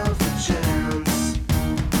yourself a chance?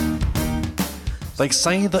 They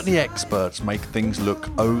say that the experts make things look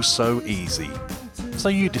oh so easy. So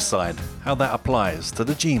you decide how that applies to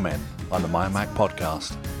the G-Men on the My Mac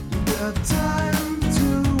podcast. You got time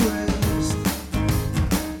to waste.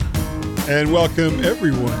 And welcome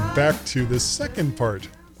everyone back to the second part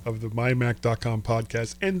of the MyMac.com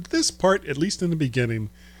podcast. And this part, at least in the beginning,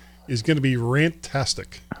 is going to be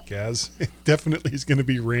rantastic, Gaz. It definitely is going to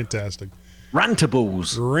be rantastic.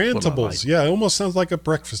 Rantables. Rantables. Yeah, it almost sounds like a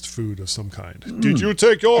breakfast food of some kind. Did you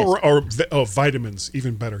take your vitamins?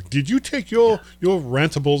 Even better. Did you take your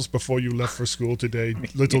rantables before you left for school today,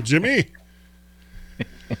 little Jimmy?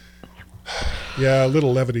 Yeah, a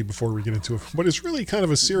little levity before we get into it. But it's really kind of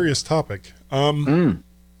a serious topic.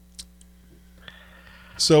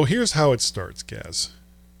 So here's how it starts, Gaz.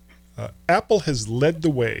 Apple has led the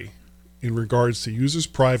way in regards to users'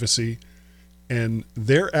 privacy, and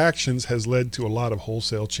their actions has led to a lot of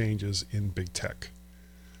wholesale changes in big tech,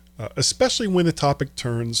 especially when the topic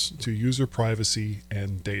turns to user privacy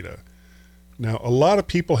and data. Now, a lot of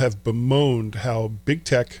people have bemoaned how big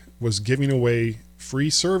tech was giving away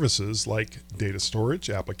free services like data storage,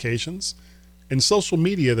 applications, and social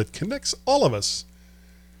media that connects all of us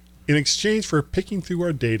in exchange for picking through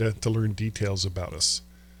our data to learn details about us.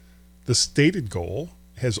 the stated goal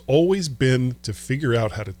has always been to figure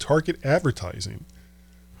out how to target advertising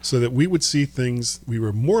so that we would see things we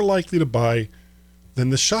were more likely to buy than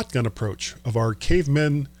the shotgun approach of our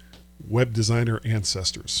cavemen web designer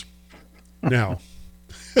ancestors. Now,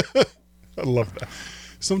 I love that.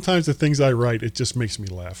 Sometimes the things I write, it just makes me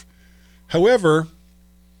laugh. However,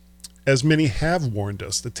 as many have warned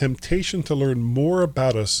us, the temptation to learn more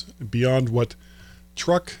about us beyond what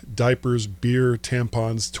truck, diapers, beer,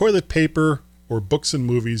 tampons, toilet paper, or books and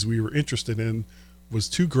movies we were interested in was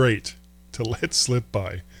too great to let slip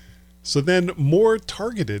by. So then more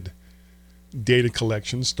targeted data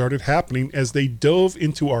collection started happening as they dove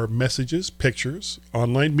into our messages, pictures,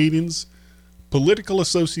 online meetings, political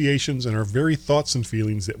associations, and our very thoughts and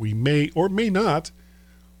feelings that we may or may not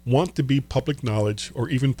want to be public knowledge or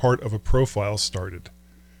even part of a profile started.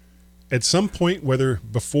 At some point, whether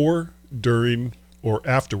before, during, or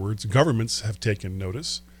afterwards, governments have taken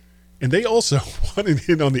notice, and they also wanted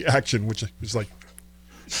in on the action, which is like,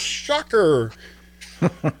 shocker.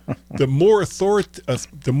 The more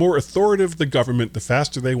authoritative the government, the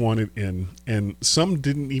faster they wanted in, and some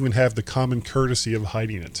didn't even have the common courtesy of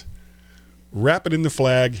hiding it. Wrap it in the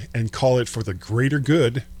flag and call it for the greater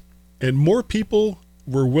good, and more people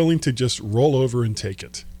were willing to just roll over and take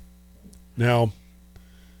it. Now,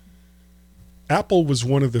 Apple was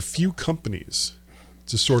one of the few companies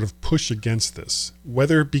to sort of push against this,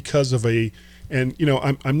 whether because of and you know,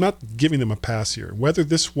 I'm not giving them a pass here, whether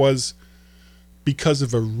this was because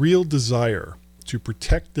of a real desire to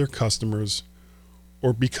protect their customers,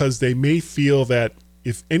 or because they may feel that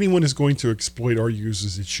if anyone is going to exploit our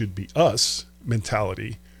users, it should be us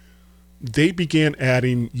mentality, they began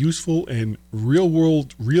adding useful and real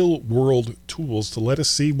world tools to let us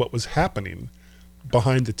see what was happening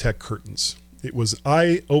behind the tech curtains. It was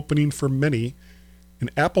eye-opening for many, and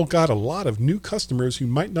Apple got a lot of new customers who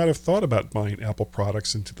might not have thought about buying Apple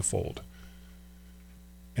products into the fold.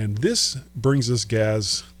 And this brings us,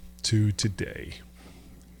 Gaz, to today.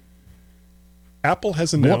 Apple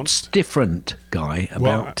has announced... What's different, Guy,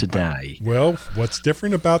 about today? Well, what's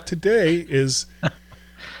different about today is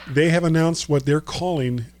they have announced what they're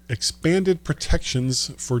calling expanded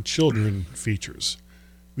protections for children features.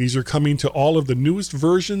 These are coming to all of the newest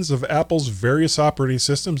versions of Apple's various operating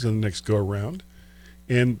systems in the next go-around.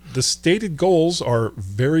 And the stated goals are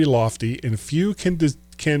very lofty, and few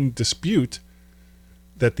can dispute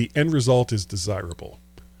that the end result is desirable.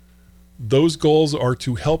 Those goals are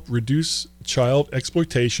to help reduce child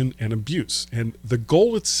exploitation and abuse. And the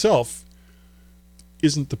goal itself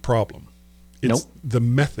isn't the problem. It's the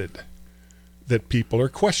method that people are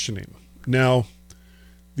questioning. Now,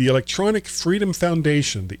 the Electronic Freedom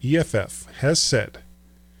Foundation, the EFF, has said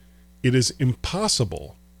it is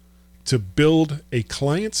impossible to build a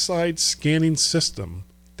client-side scanning system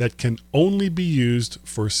that can only be used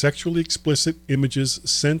for sexually explicit images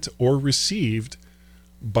sent or received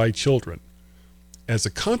by children. As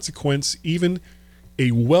a consequence, even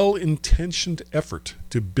a well-intentioned effort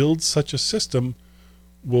to build such a system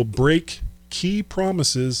will break key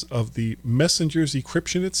promises of the messenger's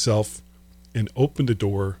encryption itself and open the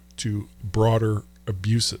door to broader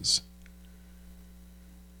abuses.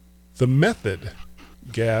 The method,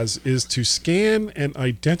 Gaz, is to scan and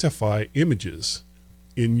identify images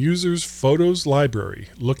in users' photos library,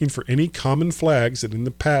 looking for any common flags that in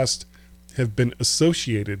the past have been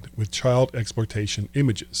associated with child exploitation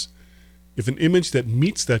images. If an image that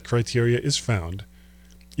meets that criteria is found,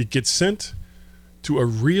 it gets sent to a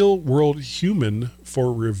real-world human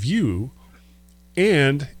for review,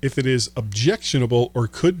 and if it is objectionable or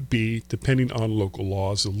could be, depending on local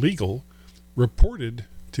laws, illegal, reported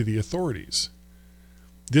to the authorities.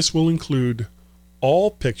 This will include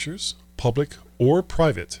all pictures, public or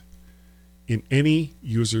private, in any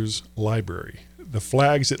user's library. The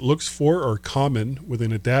flags it looks for are common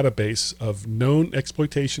within a database of known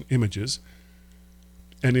exploitation images,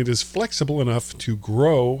 and it is flexible enough to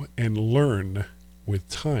grow and learn with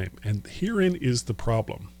time. And herein is the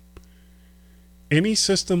problem. Any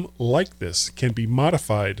system like this can be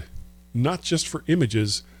modified not just for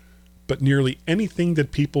images, but nearly anything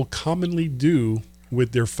that people commonly do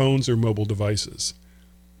with their phones or mobile devices.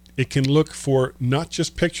 It can look for not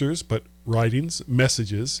just pictures, but writings,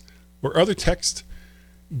 messages, or other text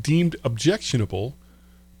deemed objectionable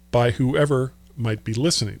by whoever might be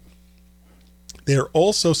listening. They are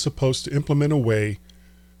also supposed to implement a way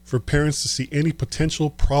for parents to see any potential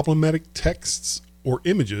problematic texts or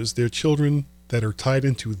images their children that are tied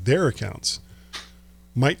into their accounts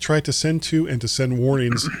might try to send to, and to send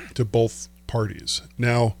warnings to both parties.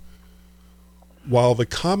 Now, While the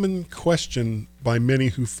common question by many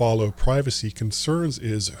who follow privacy concerns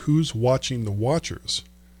is who's watching the watchers,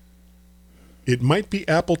 it might be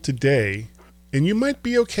Apple today, and you might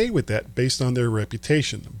be okay with that based on their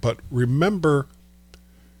reputation. But remember,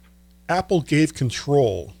 Apple gave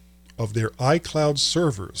control of their iCloud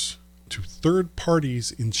servers to third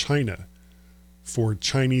parties in China for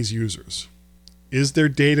Chinese users. Is their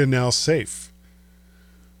data now safe?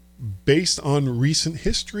 Based on recent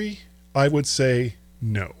history, I would say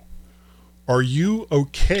no. Are you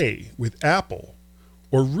okay with Apple,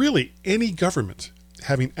 or really any government,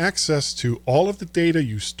 having access to all of the data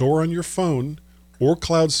you store on your phone or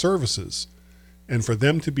cloud services, and for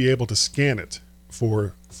them to be able to scan it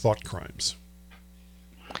for thought crimes?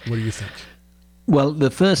 What do you think? Well,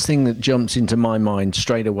 the first thing that jumps into my mind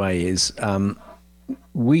straight away is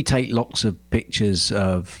we take lots of pictures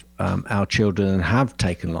of our children and have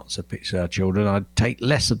taken lots of pictures of our children. I take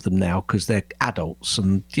less of them now because they're adults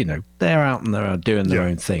and, you know, they're out and they're doing their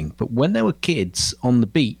own thing. But when they were kids on the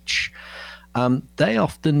beach, they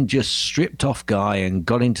often just stripped off Guy and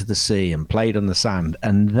got into the sea and played on the sand.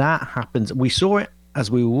 And that happens. We saw it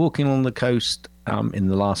as we were walking on the coast in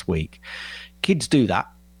the last week. Kids do that,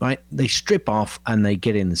 right? They strip off and they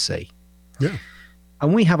get in the sea. Yeah.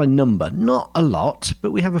 And we have a number, not a lot,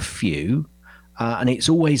 but we have a few. And it's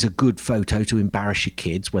always a good photo to embarrass your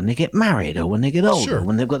kids when they get married or when they get older, Sure.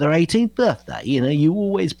 when they've got their 18th birthday. You know, you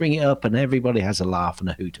always bring it up and everybody has a laugh and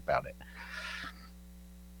a hoot about it.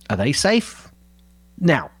 Are they safe?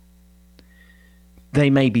 Now, they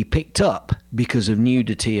may be picked up because of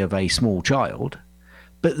nudity of a small child.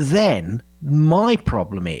 But then my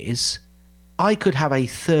problem is I could have a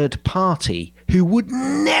third party who would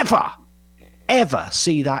never, ever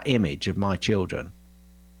see that image of my children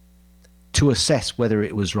to assess whether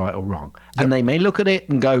it was right or wrong. And they may look at it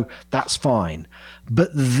and go, that's fine. But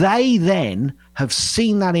they then have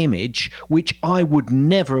seen that image, which I would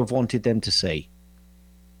never have wanted them to see.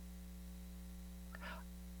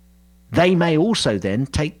 They may also then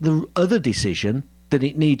take the other decision that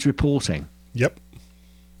it needs reporting. Yep.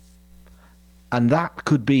 And that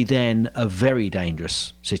could be then a very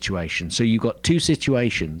dangerous situation. So you've got two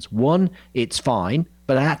situations. One, it's fine,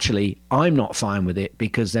 but actually I'm not fine with it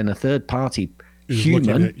because then a third party Is looking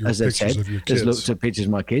human, at your as I pictures said, of your has kids. looked at pictures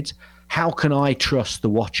of my kids. How can I trust the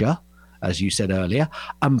watcher, as you said earlier?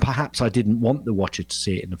 And perhaps I didn't want the watcher to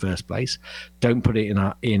see it in the first place. Don't put it in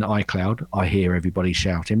iCloud. I hear everybody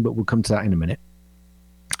shouting, but we'll come to that in a minute.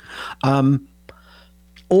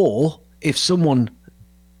 Or if someone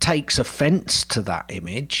takes offense to that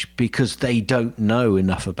image because they don't know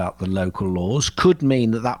enough about the local laws, could mean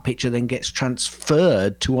that that picture then gets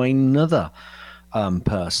transferred to another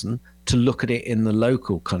person to look at it in the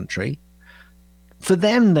local country for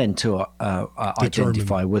them then to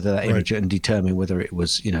identify whether that image and determine whether it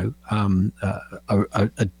was, you know,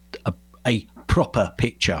 a proper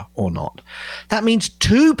picture or not. That means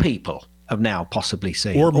two people have now possibly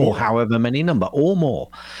seen, Or more. however many number, or more.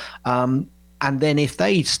 And then if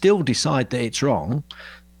they still decide that it's wrong,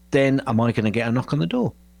 then am I going to get a knock on the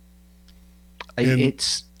door?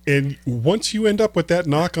 And once you end up with that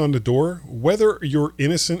knock on the door, whether you're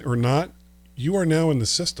innocent or not, you are now in the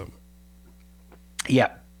system.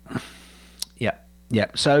 Yeah.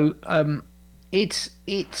 So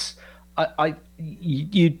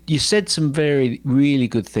you said some really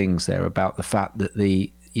good things there about the fact that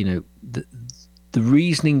the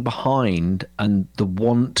reasoning behind and the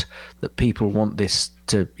want that people want this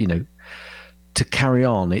to, you know, to carry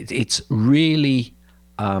on. It's really.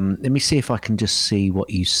 Let me see if I can just see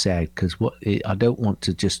what you said, because I don't want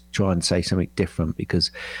to just try and say something different,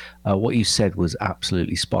 because what you said was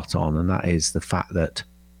absolutely spot on, and that is the fact that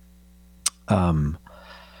I'm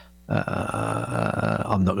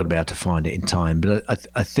not going to be able to find it in time, but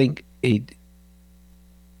I think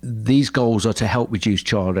these goals are to help reduce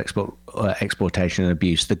child exploitation and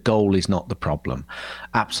abuse. The goal is not the problem.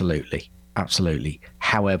 Absolutely.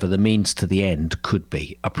 However, the means to the end could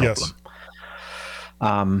be a problem.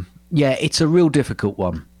 Yes. It's a real difficult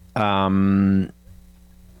one. And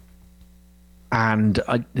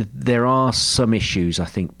there are some issues, I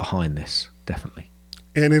think, behind this, definitely.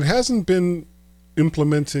 And it hasn't been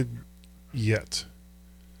implemented yet.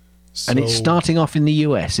 And it's starting off in the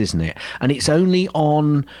US, isn't it? And it's only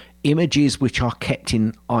on images which are kept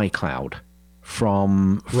in iCloud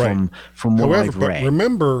from what However, I've read. But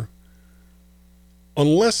remember,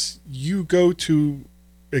 unless you go to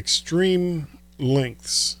extreme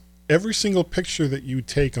lengths, every single picture that you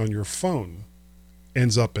take on your phone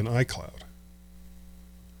ends up in iCloud.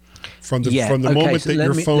 From the moment that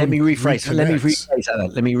your phone let me rephrase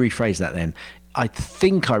reconnects. that then. I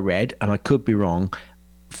think I read, and I could be wrong,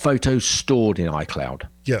 photos stored in iCloud.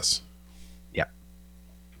 Yes. Yeah.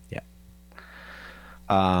 Yeah.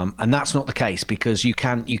 And that's not the case, because you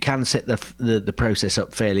can set the process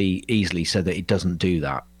up fairly easily so that it doesn't do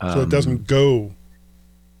that. So it doesn't go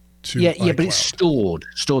to yeah, iCloud. but it's stored.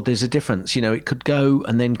 There's a difference. It could go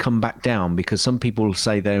and then come back down, because some people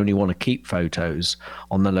say they only want to keep photos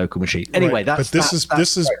on the local machine. Anyway, Right. But this is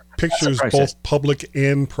pictures both public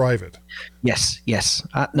and private. Yes.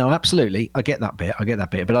 No, absolutely. I get that bit.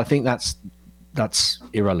 But I think that's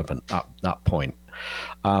irrelevant at that point.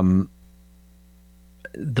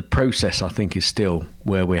 The process, I think, is still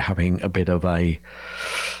where we're having a bit of a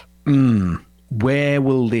where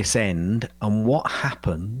will this end, and what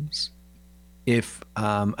happens if,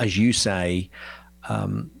 as you say,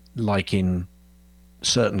 like in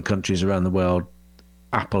certain countries around the world,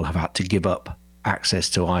 Apple have had to give up access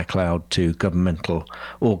to iCloud to governmental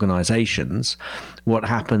organizations. What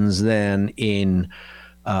happens then in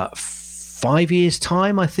 5 years'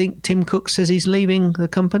 time? I think Tim Cook says he's leaving the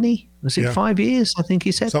company. Was it 5 years? I think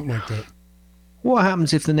he said. Something like that. What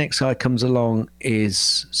happens if the next guy comes along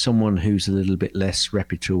is someone who's a little bit less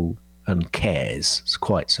reputable and cares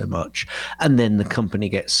quite so much, and then the company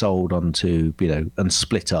gets sold onto, and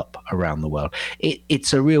split up around the world?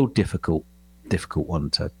 It's a real difficult one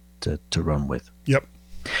to run with. Yep.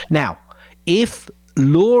 Now, if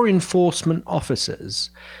law enforcement officers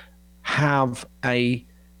have a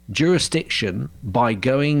jurisdiction by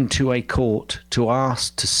going to a court to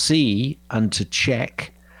ask to see and to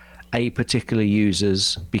check a particular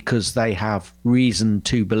user's, because they have reason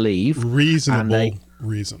to believe, Reasonable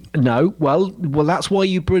reason. No, well, that's why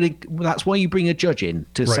you bring a judge in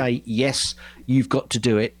to Right. say, yes, you've got to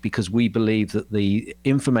do it because we believe that the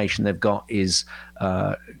information they've got is,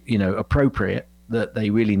 appropriate, that they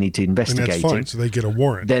really need to And investigate that's fine. it. So they get a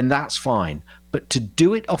warrant. Then that's fine. But to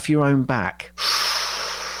do it off your own back,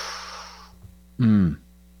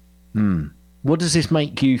 what does this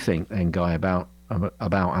make you think, then, Guy, about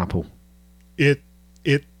Apple? It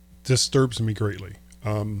disturbs me greatly.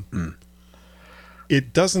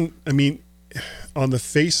 It doesn't, on the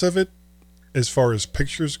face of it, as far as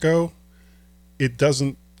pictures go, it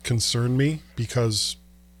doesn't concern me because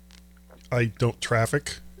I don't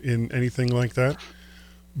traffic in anything like that.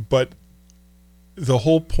 But the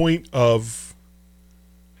whole point of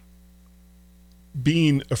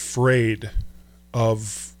being afraid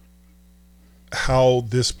of how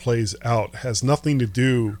this plays out has nothing to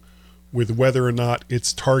do with whether or not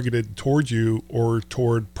it's targeted toward you or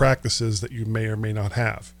toward practices that you may or may not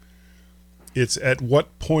have. It's at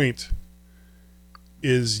what point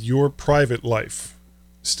is your private life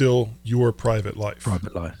still your private life?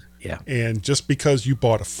 Private life, yeah. And just because you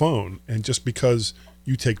bought a phone and just because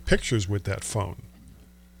you take pictures with that phone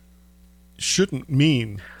shouldn't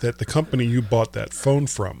mean that the company you bought that phone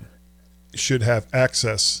from should have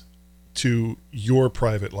access to your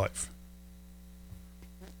private life.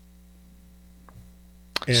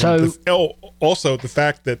 And So- also the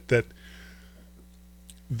fact that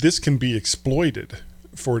this can be exploited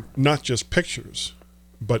for not just pictures,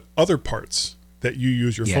 but other parts that you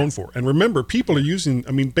use your phone for. And remember, people are using,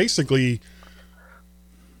 basically,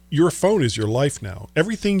 your phone is your life now.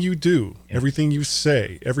 Everything you do, everything you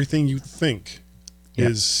say, everything you think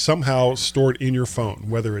is somehow stored in your phone,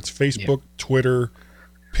 whether it's Facebook, Twitter,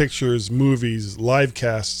 pictures, movies, live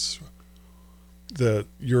casts,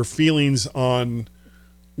 your feelings on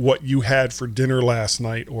what you had for dinner last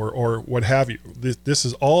night or what have you. This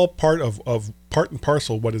is all part and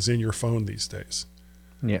parcel what is in your phone these days.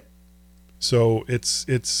 Yeah. So it's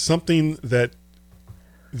something that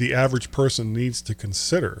the average person needs to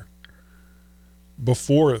consider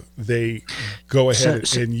before they go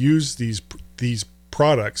ahead and use these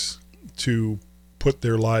products to put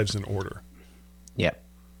their lives in order. Yeah.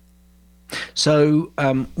 So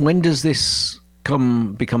when does this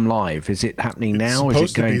become live? Is it happening now? It's Is it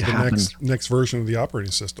supposed to going be to the happen? next version of the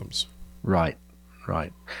operating systems. Right.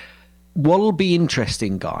 What will be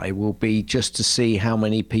interesting, Guy, will be just to see how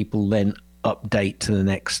many people then update to the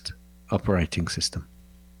next operating system.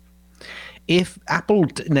 If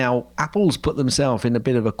Apple's put themselves in a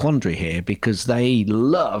bit of a quandary here because they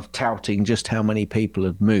love touting just how many people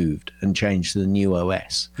have moved and changed to the new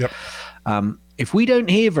OS. Yep. If we don't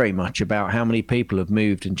hear very much about how many people have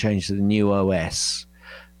moved and changed to the new OS,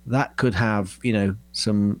 that could have,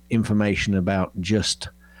 some information about just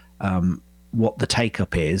what the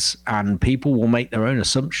take-up is, and people will make their own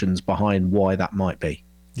assumptions behind why that might be.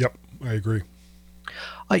 Yep, I agree.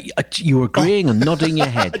 You're agreeing and nodding your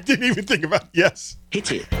head. I didn't even think about yes.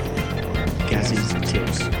 Hit it. Gaz's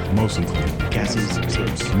tips. Mostly. Gaz's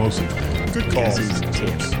tips. Mostly. Good call. Gaz's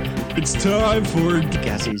tips. It's time for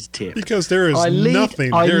Gaz's tip. because there is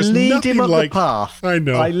nothing. I There's lead nothing him up like the path. I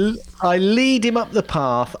know. I lead him up the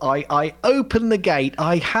path. I open the gate.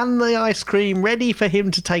 I hand the ice cream ready for him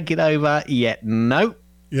to take it over. Yet no.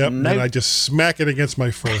 Yep. Nope. And I just smack it against my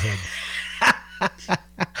forehead.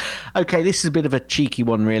 Okay, this is a bit of a cheeky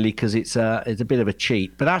one, really, because it's a bit of a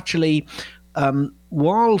cheat. But actually,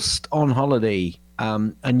 whilst on holiday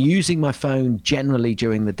and using my phone generally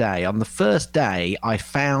during the day, on the first day, I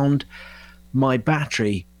found my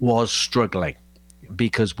battery was struggling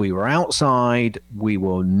because we were outside. We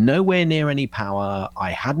were nowhere near any power.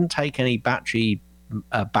 I hadn't taken any battery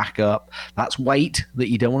backup. That's weight that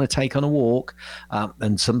you don't want to take on a walk,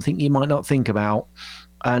 and something you might not think about.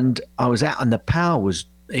 And I was out, and the power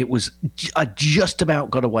I just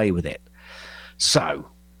about got away with it. So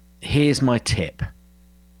here's my tip.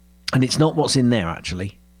 And it's not what's in there,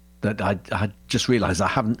 actually. That I just realized I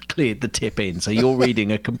haven't cleared the tip in. So you're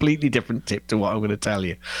reading a completely different tip to what I'm going to tell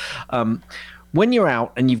you. When you're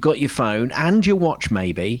out and you've got your phone and your watch,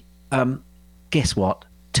 maybe, guess what?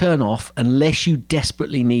 Turn off, unless you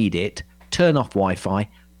desperately need it, turn off Wi-Fi,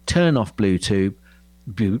 turn off Bluetooth.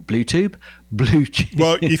 Bluetooth?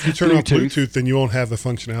 Well, if you turn off Bluetooth. Bluetooth, then you won't have the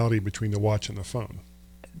functionality between the watch and the phone.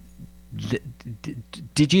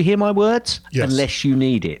 Did you hear my words? Yes. Unless you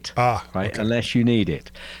need it. Ah, right. okay. Unless you need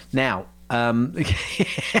it. Now,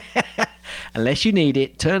 unless you need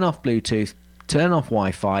it, turn off Bluetooth, turn off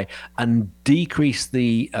Wi-Fi, and decrease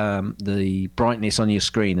the brightness on your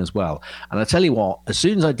screen as well. And I tell you what, as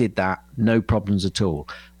soon as I did that, no problems at all.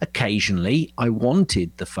 Occasionally, I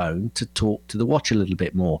wanted the phone to talk to the watch a little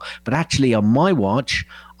bit more, but actually, on my watch,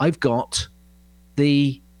 I've got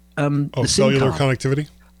the SIM cellular card. connectivity?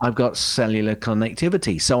 I've got cellular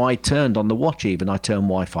connectivity, so I turned on the watch. Even I turned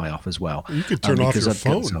Wi-Fi off as well. You could turn off because your I've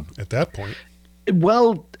got phone some. at that point.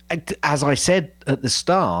 Well, as I said at the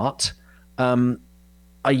start,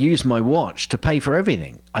 I used my watch to pay for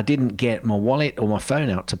everything. I didn't get my wallet or my phone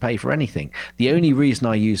out to pay for anything. The only reason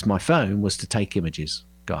I used my phone was to take images,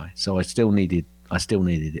 Guy. So I still needed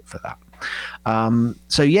it for that.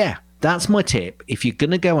 So yeah, that's my tip. If you're going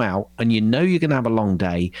to go out and you know you're going to have a long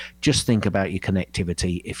day, just think about your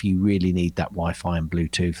connectivity if you really need that Wi-Fi and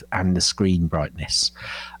Bluetooth and the screen brightness.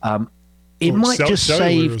 It might just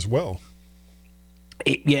cellular save as well.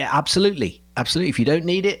 yeah, absolutely. Absolutely. If you don't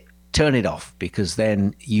need it, turn it off, because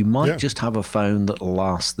then you might just have a phone that'll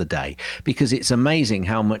last the day, because it's amazing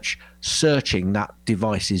how much searching that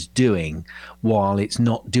device is doing while it's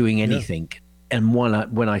not doing anything. And what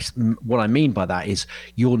I mean by that is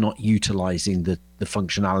you're not utilizing the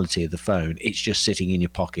functionality of the phone. It's just sitting in your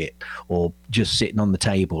pocket or just sitting on the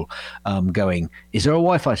table, going, is there a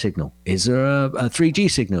Wi-Fi signal? Is there a 3G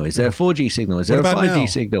signal? Is there a 4G signal? Is there a 5G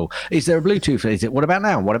signal? Is there a Bluetooth? Is it? What about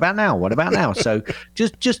now? What about now? What about now? So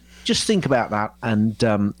just think about that, and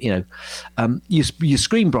your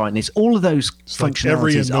screen brightness, all of those It's like functionalities.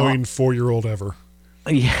 every annoying 4-year-old ever.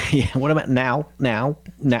 Yeah. What about now?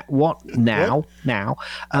 What? Now?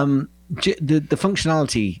 The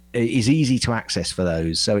functionality is easy to access for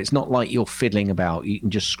those, so it's not like you're fiddling about. You can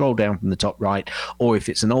just scroll down from the top right, or if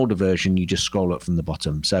it's an older version, you just scroll up from the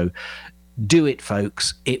bottom. So do it,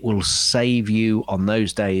 folks. It will save you on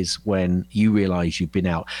those days when you realize you've been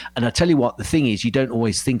out. And I tell you what, the thing is, you don't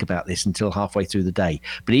always think about this until halfway through the day.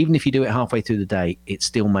 But even if you do it halfway through the day, it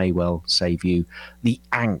still may well save you the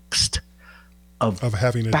angst of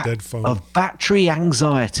having a dead phone. of battery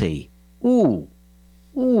anxiety. Ooh.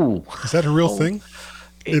 Is that a real thing?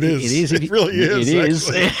 It is. It really is. It is.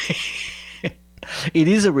 actually. It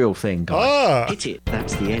is a real thing, guys. Ah. Hit it.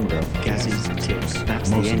 That's the end of Gaz's tips. That's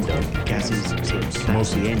the end of Gaz's tips.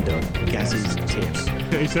 That's the end of Gaz's tips.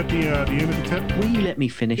 Is that the end of the tip? Will you let me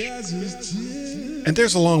finish? And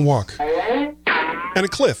there's a long walk. And a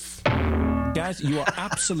cliff. Guys, you are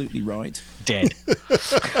absolutely right. Dead.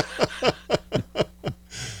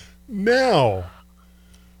 Now,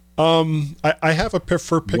 I have a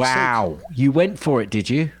for Pixel. Wow. You went for it, did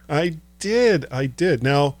you? I did.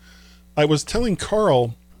 Now, I was telling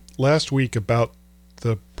Carl last week about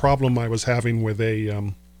the problem I was having with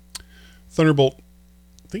a Thunderbolt.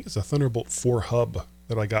 I think it's a Thunderbolt 4 hub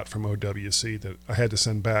that I got from OWC that I had to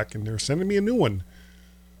send back, and they're sending me a new one.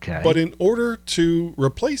 Okay. But in order to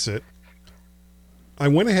replace it, I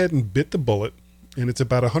went ahead and bit the bullet, and it's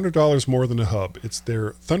about $100 more than a hub. It's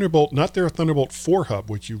their Thunderbolt, not their Thunderbolt 4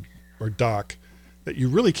 hub, or dock, that you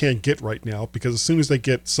really can't get right now, because as soon as they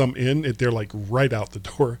get some in, they're like right out the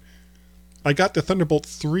door. I got the Thunderbolt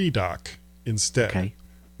 3 dock instead,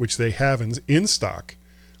 which they have in stock,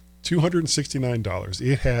 $269.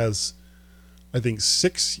 It has I think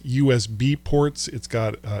 6 USB ports. It's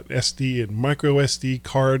got an SD and micro SD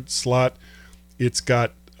card slot. It's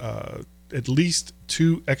got at least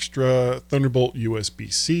 2 extra Thunderbolt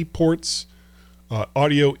USB-C ports,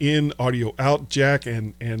 audio in, audio out jack,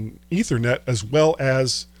 and Ethernet, as well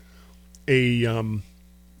as a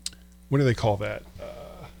what do they call that?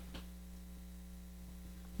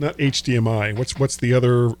 Not HDMI. What's the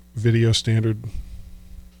other video standard?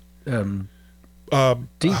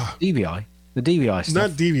 DVI, the DVI stuff. Not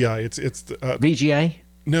DVI. It's the, VGA.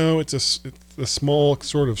 no. It's a small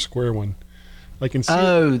sort of square one. Like in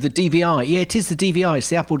Oh, the DVI. Yeah, it is the DVI. It's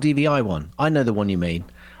the Apple DVI one. I know the one you mean.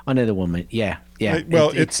 Yeah. Well,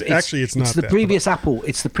 it's not It's the that, previous Apple.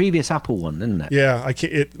 It's the previous Apple one, isn't it? Yeah, I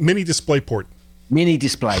can't. Mini display port. Mini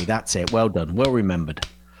display. That's it. Well done. Well remembered.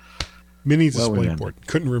 Mini Well display remembered. port.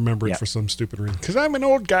 Couldn't remember it Yeah. for some stupid reason because I'm an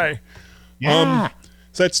old guy. Yeah.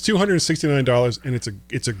 So that's $269, and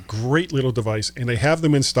it's a great little device, and they have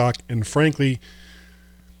them in stock. And frankly,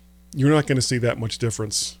 you're not going to see that much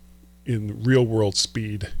difference in real world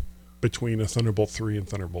speed between a Thunderbolt 3 and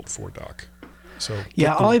Thunderbolt 4 dock. So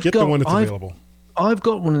Yeah, get the one that's available. I've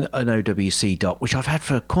got an OWC dock, which I've had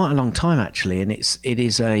for quite a long time actually, and it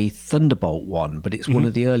is a Thunderbolt one, but it's one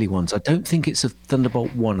of the early ones. I don't think it's a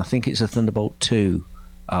Thunderbolt 1. I think it's a Thunderbolt 2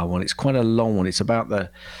 one. It's quite a long one. It's about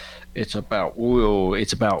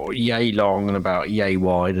yay long and about yay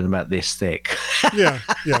wide and about this thick. Yeah,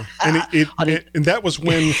 and and that was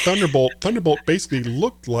when Thunderbolt basically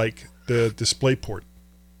looked like the DisplayPort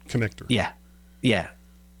connector. Yeah.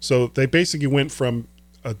 So they basically went from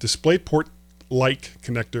a DisplayPort-like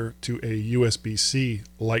connector to a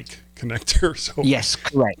USB-C-like connector. So Yes,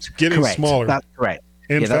 correct. Getting correct. smaller. That's correct.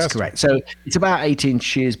 And Yeah, that's faster. correct. So it's about 8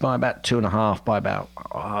 inches by about 2.5 by about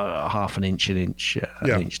half an inch, an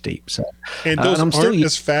Yeah. inch deep. So And those I'm still aren't u-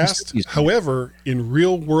 as fast. I'm still using it. However, in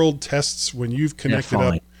real-world tests, when you've connected up,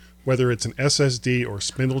 fine. whether it's an SSD or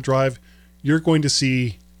spindle drive, you're going to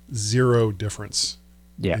see zero difference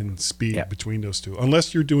Yeah. in speed Yeah. between those two,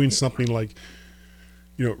 unless you're doing something like,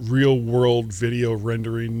 real-world video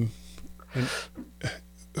rendering. And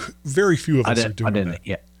very few of us are doing that.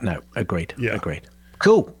 Yeah, no, agreed. Yeah. Agreed.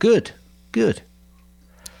 Cool. Good.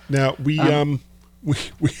 Now we have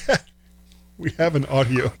an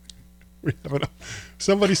audio.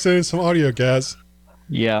 Somebody sent in some audio, Gaz.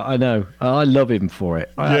 Yeah, I know. I love him for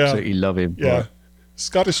it. I Yeah. absolutely love him. For Yeah. it.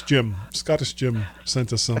 Scottish Jim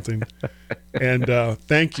sent us something, and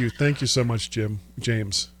thank you so much, James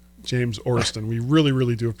Orston. We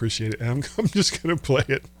really do appreciate it. And I'm just gonna play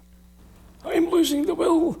it. I'm losing the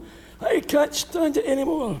will. I can't stand it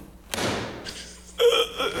anymore.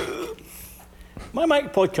 My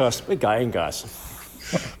Mike podcast with Guy and Gas.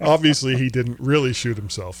 Obviously, he didn't really shoot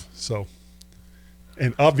himself. So,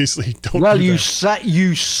 and obviously, don't. Well, do you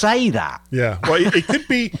that. say that. Yeah. Well, it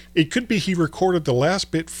could be he recorded the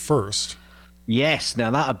last bit first. Yes.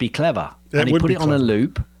 Now that'd be clever. That and he would put be it on a clever.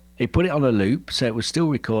 loop. He put it on a loop, so it was still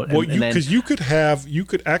recording. Well, because you could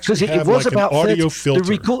actually it have was like about an audio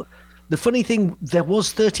 30, filter. The funny thing, there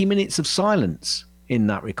was 30 minutes of silence in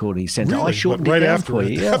that recording center. Really? I shortened But it down after for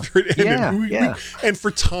it, you. Yeah. after it ended, Yeah. and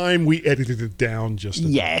for time we edited it down just a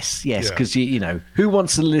bit. Yes, Yeah. because who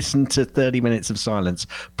wants to listen to 30 minutes of silence?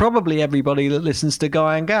 Probably everybody that listens to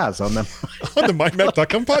Guy and Gaz on them. on the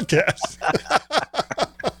MyMac.com podcast.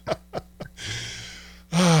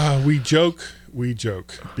 We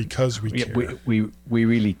joke because we care. we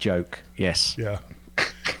really joke. Yes, Yeah,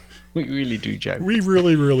 we really do joke. we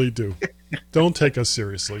really do. Don't take us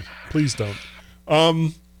seriously, please don't.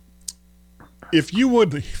 If you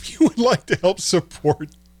would like to help support,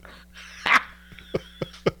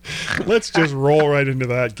 let's just roll right into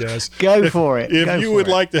that, guys. Go for it. If Go you for would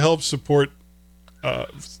it. like to help support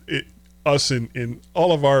us in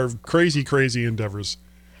all of our crazy endeavors,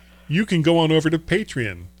 you can go on over to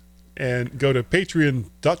Patreon and go to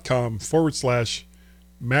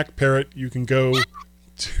patreon.com/MacParrot. You can go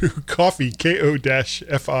to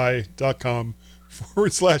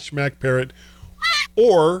ko-fi.com/MacParrot.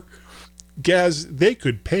 Or, Gaz, they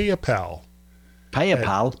could pay a pal. Pay a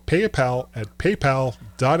pal. Pay a pal at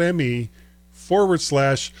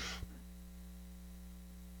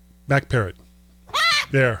paypal.me/MacParrot.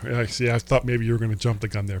 There. I see. I thought maybe you were going to jump the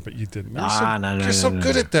gun there, but you didn't. No. You're so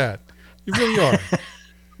good at that. You really are.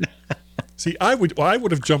 See, I would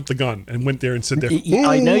have jumped the gun and went there and said, there.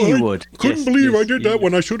 I know you would. Couldn't Yes, believe I yes, did you that would.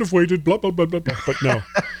 when I should have waited. Blah blah blah blah blah. But no,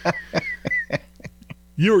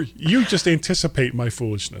 you just anticipate my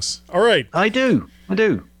foolishness. All right. I do.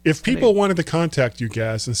 If people wanted to contact you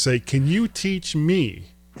guys and say, "Can you teach me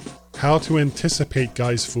how to anticipate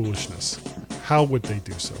Guy's foolishness?" how would they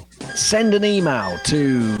do so? Send an email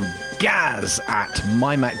to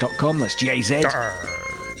gaz@mymac.com. That's G-A-Z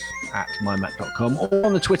at mymac.com. Or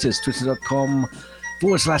on the Twitters,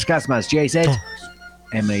 twitter.com/Gazmaz, G-A-Z,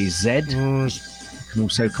 M-A-Z. You can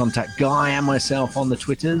also contact Guy and myself on the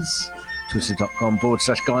Twitters,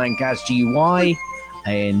 twitter.com/Guy and Gaz, G-Y,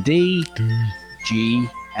 A-N-D,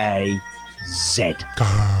 G-A-Z.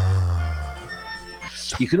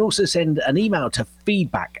 You can also send an email to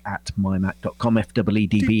feedback@mymac.com,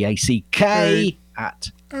 F-E-E-D-B-A-C-K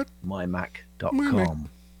 @mymac.com.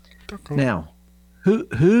 Now,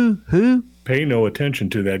 who? Pay no attention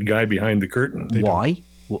to that guy behind the curtain. Why?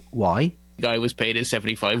 Why? Guy was paid his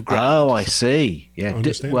 75 grand. Oh, I see. Yeah.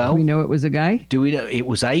 Understand. Well, We know it was a guy. do we know it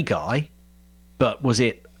was a guy? But was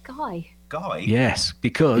it? Guy. Yes,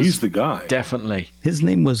 because He's the guy. definitely. His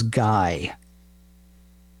name was Guy.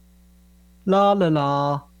 La la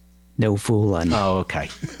la. No fooling. Oh, okay.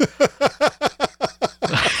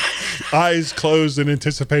 Eyes closed in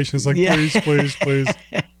anticipation. It's like, Yeah. please.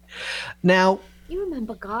 Now, You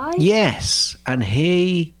remember Guy? yes, and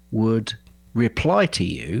he would reply to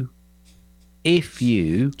you if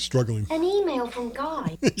you Struggling. An email from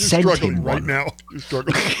Guy. You're sent struggling him right one. now. You're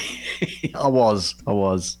struggling. I was.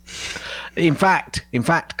 In fact,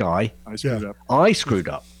 Guy, I screwed up. I screwed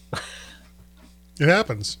up. It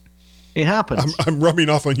happens. It happens. I'm rubbing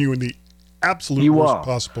off on you in the absolute You worst are.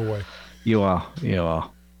 possible way. You are.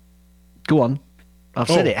 Go on. I've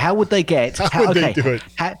said Oh. it. How would they get? How would they do it?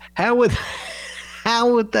 How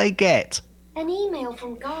would they get? An email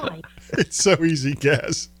from Guy. It's so easy,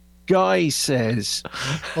 Gaz. Guy says,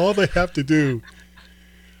 All they have to do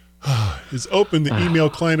is open the email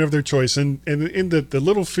client of their choice, and in the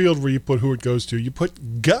little field where you put who it goes to, you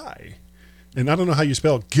put Guy. And I don't know how you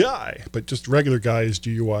spell Guy, but just regular Guy is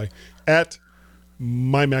G-U-I, at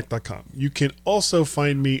mymac.com. You can also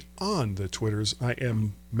find me on the Twitters. I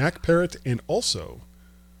am MacParrot and also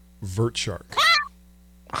VertShark.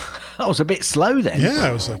 I was a bit slow then. Yeah,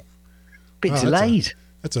 I was like, bit wow, delayed.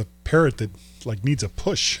 that's a parrot that like needs a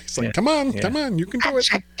push. It's like, Yeah. come on, you can do it.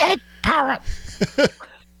 It's a dead parrot.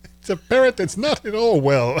 It's a parrot that's not at all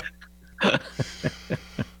well.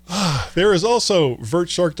 There is also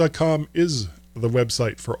vertshark.com is the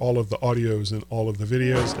website for all of the audios and all of the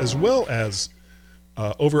videos, as well as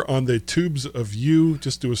over on the Tubes of You,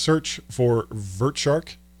 just do a search for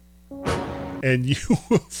VertShark and you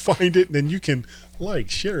will find it, and then you can like,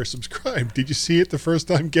 share, subscribe. Did you see it the first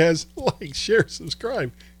time, Gaz? Like, share,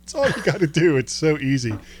 subscribe. It's all you got to do. It's so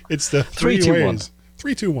easy. It's the 3, three 2, 1. ways.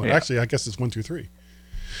 3, 2, 1. Yeah. Actually, I guess it's 1, 2, 3.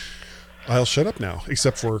 I'll shut up now,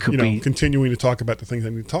 except for Could be- continuing to talk about the things I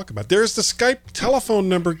need to talk about. There's the Skype telephone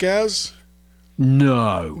number, Gaz.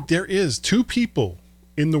 No. There is 2 people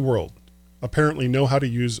in the world apparently know how to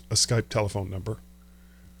use a Skype telephone number,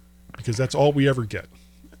 because that's all we ever get.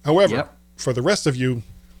 However, Yep. for the rest of you,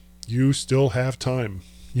 you still have time.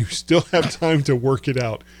 You still have time to work it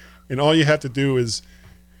out. And all you have to do is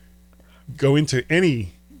go into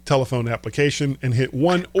any telephone application and hit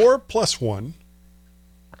 1 or +1,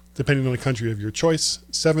 depending on the country of your choice,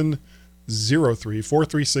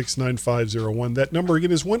 703-436-9501. That number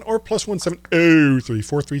again is 1 or +1,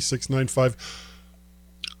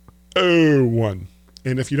 703-436-9501.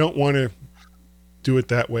 And if you don't want to do it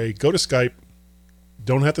that way, go to Skype.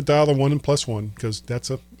 Don't have to dial the 1 and +1, because that's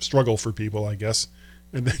a struggle for people, I guess.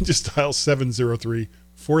 And then just dial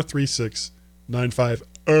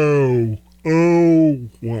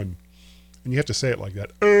 703-436-9501. And you have to say it like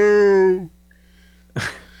that. Oh.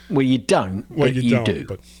 Well, you don't. Well, but you don't, do.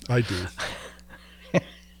 but I do.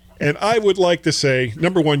 And I would like to say,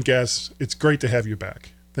 number one, Gaz, it's great to have you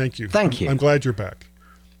back. Thank you. Thank you. I'm glad you're back.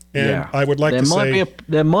 And Yeah. I would like there to might say,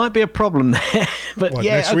 there might be a problem there, but What,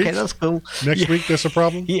 yeah, next okay, week? that's cool. next Yeah. week there's a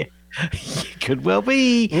problem? Yeah, could well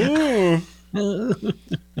be.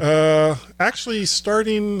 Actually,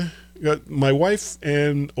 starting, my wife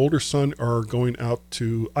and older son are going out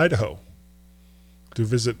to Idaho to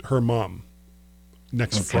visit her mom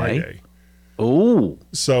next Friday. Oh,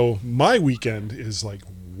 So my weekend is like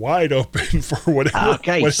wide open for whatever,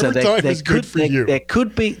 okay. whatever So time is good for you. There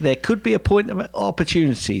could be a point of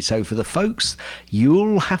opportunity. So for the folks,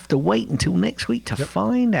 you'll have to wait until next week to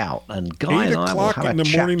find out. And Guy 8 and I will o'clock have in a the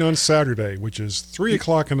chat. morning on Saturday, which is 3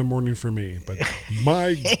 o'clock in the morning for me. But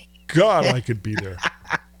my God, I could be there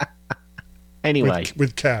Anyway,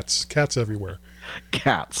 with cats everywhere.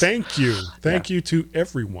 cats. Thank you. Thank you to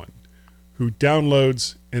everyone who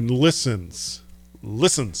downloads and listens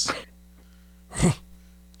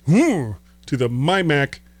to the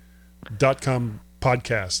mymac.com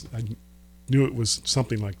podcast. I knew it was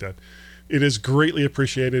something like that. It is greatly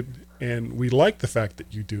appreciated, And we like the fact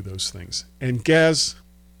that you do those things. And Gaz,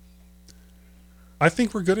 I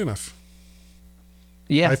think we're good enough.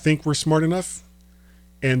 Yeah. I think we're smart enough.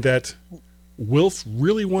 And that Wilf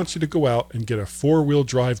really wants you to go out and get a 4-wheel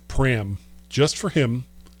drive pram just for him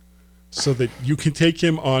so that you can take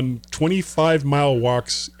him on 25-mile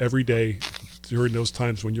walks every day during those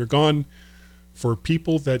times when you're gone for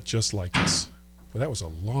people that just like us. Well, that was a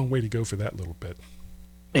long way to go for that little bit.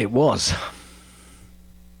 It was.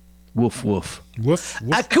 Woof, woof. Woof,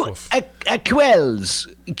 woof, woof. Aquels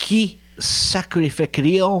qui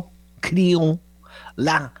sacrifierions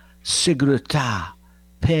la sécurité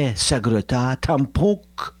per sécurité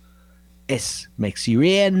tampoc es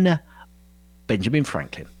mexicaine. Benjamin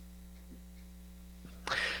Franklin.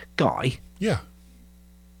 Guy. Yeah.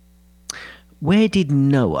 Where did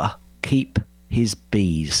Noah keep his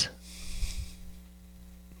bees?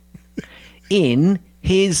 In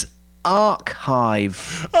his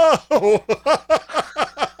archive. Oh,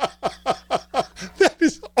 that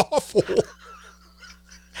is awful.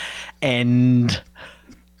 End.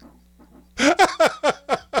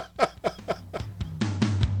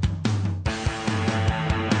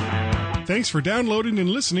 Thanks for downloading and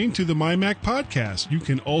listening to the MyMac Podcast. You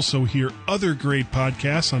can also hear other great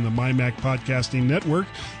podcasts on the MyMac Podcasting Network,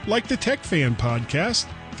 like the Tech Fan Podcast,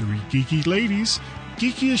 Three Geeky Ladies,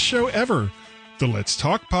 Geekiest Show Ever, the Let's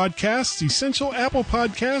Talk Podcast, Essential Apple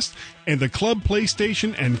Podcast, and the Club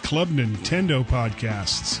PlayStation and Club Nintendo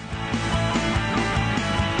Podcasts.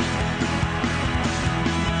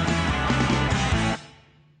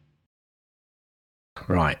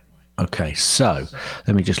 Right. Okay, so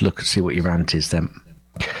let me just look and see what your rant is then.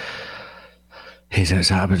 He says,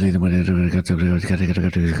 I believe no,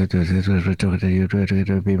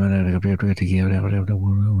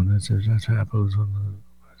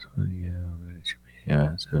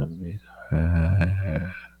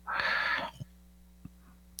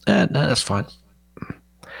 that's fine.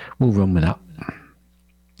 We'll run with that.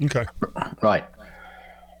 Okay. Right.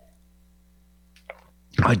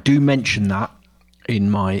 I do mention that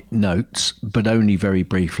in my notes, but only very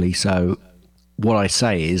briefly. So what I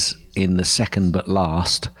say is, in the second but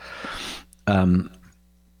last, Apple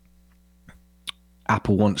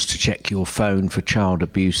wants to check your phone for child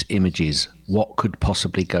abuse images. What could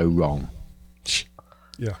possibly go wrong?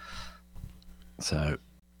 Yeah. So,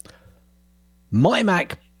 my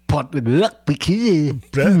Mac pod with luck because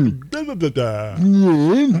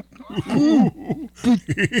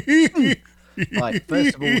right.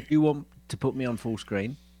 First of all, do you want to put me on full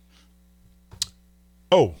screen?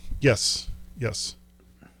 Oh, yes. Yes.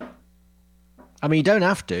 I mean, you don't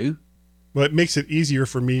have to. Well, it makes it easier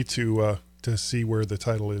for me to see where the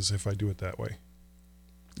title is if I do it that way.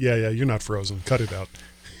 Yeah, you're not frozen. Cut it out.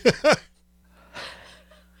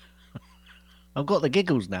 I've got the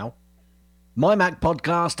giggles now. My Mac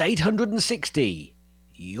Podcast 860.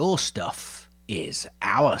 Your stuff is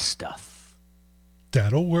our stuff.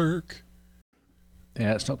 That'll work.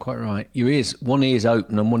 Yeah, it's not quite right. Your ears, one ear's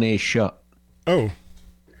open and one ear's shut. Oh.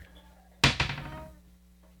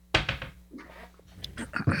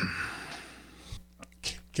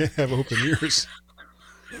 Can't have open ears.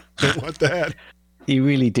 Don't want that. You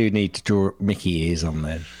really do need to draw Mickey ears on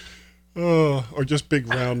there. Or just big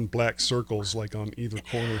round black circles like on either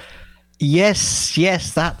corner. Yes,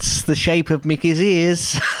 that's the shape of Mickey's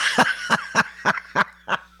ears.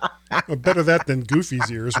 Well, better that than Goofy's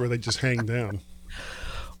ears where they just hang down.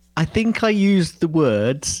 I think I used the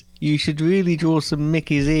words, you should really draw some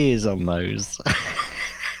Mickey's ears on those.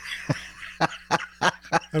 I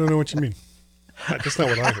don't know what you mean. That's not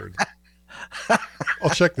what I heard. I'll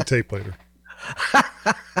check the tape later.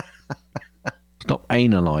 Stop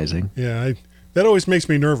analyzing. Yeah, that always makes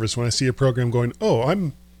me nervous when I see a program going, oh,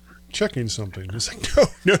 I'm checking something. It's like,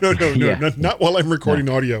 no, Yeah. not while I'm recording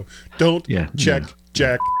audio. Don't check,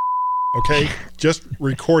 Jack. Okay? Just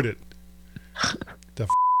record it. The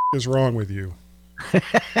is wrong with you?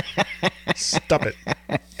 Stop it.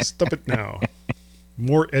 Stop it now.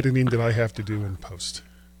 More editing that I have to do in post.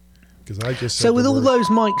 Because I just So with all those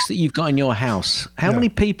mics that you've got in your house, how many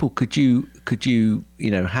people could you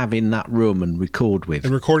have in that room and record with?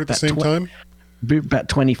 And record at the same time? About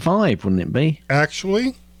 25, wouldn't it be?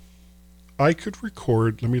 Actually, I could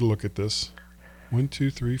record, let me look at this. 1,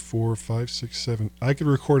 2, 3, 4, 5, 6, 7. I could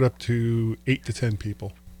record up to 8 to 10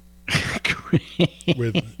 people.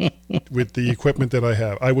 with the equipment that I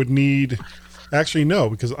have. I would need, actually no,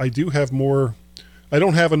 because I do have more. I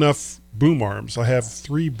don't have enough boom arms. I have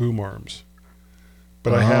 3 boom arms,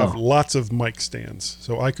 but I have lots of mic stands,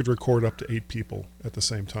 so I could record up to 8 people at the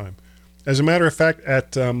same time. As a matter of fact,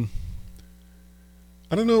 at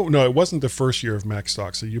I don't know. No, it wasn't the first year of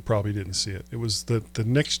Macstock, so you probably didn't see it. It was the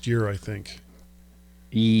next year, I think.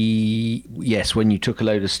 Yes, when you took a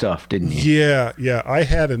load of stuff, didn't you? Yeah. I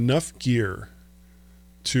had enough gear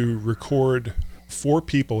to record 4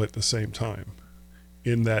 people at the same time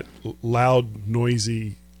in that loud,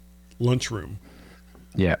 noisy lunchroom.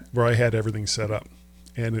 Yeah. Where I had everything set up.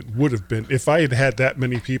 And it would have been, if I had had that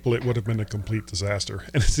many people, it would have been a complete disaster.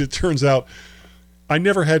 And as it turns out, I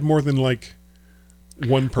never had more than like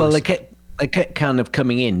one person. Well, they kept kind of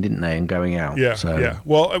coming in, didn't they, and going out. Yeah, so, yeah.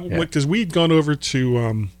 Well, because we'd gone over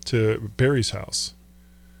to Barry's house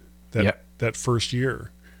that first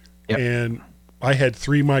year, and I had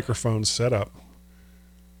 3 microphones set up,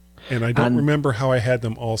 and I don't remember how I had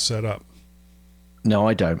them all set up. No,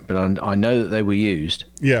 I don't, but I know that they were used.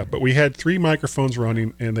 Yeah, but we had 3 microphones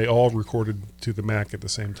running, and they all recorded to the Mac at the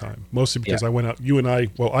same time. Mostly because I went out.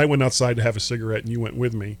 I went outside to have a cigarette, and you went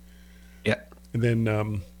with me. Yeah, and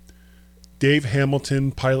then Dave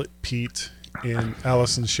Hamilton, Pilot Pete, and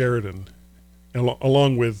Allison Sheridan,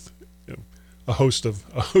 along with a host of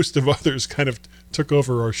others, kind of took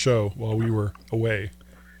over our show while we were away.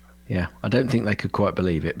 Yeah, I don't think they could quite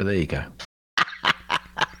believe it, but there you go.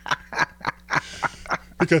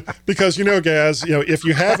 Because Gaz, if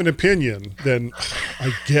you have an opinion, then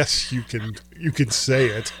I guess you can say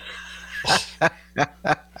it.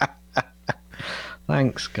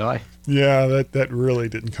 Thanks, Guy. Yeah, that really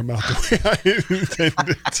didn't come out the way I intended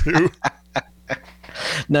it to.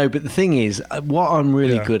 No, but the thing is, what I'm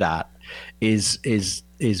really good at is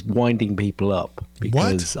winding people up,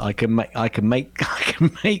 because I can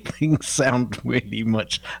make things sound really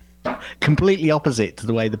much completely opposite to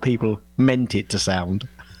the way the people meant it to sound.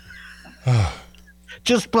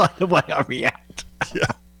 Just by the way I react. Yeah.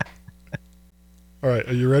 All right,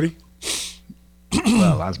 are you ready?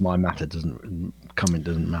 Well, as my comment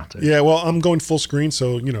doesn't matter. Yeah, well, I'm going full screen,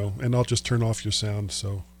 so and I'll just turn off your sound.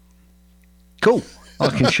 So cool. I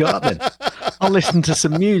can shut up then. I'll listen to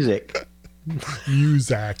some music.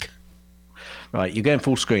 Music. Right, you're going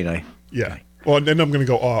full screen, eh? Yeah. Okay. Well, and then I'm going to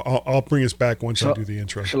go. I'll bring us back once I do the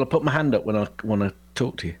intro. Shall I put my hand up when I want to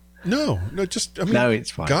talk to you? No, just. I mean, no,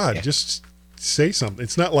 it's fine. God, just say something.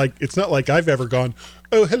 It's not like I've ever gone.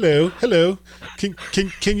 Oh, hello.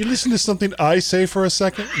 Can you listen to something I say for a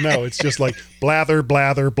second? No, it's just like blather,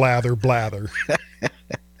 blather, blather, blather.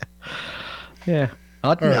 Yeah,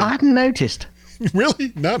 I hadn't noticed.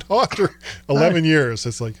 Really? Not after 11 years.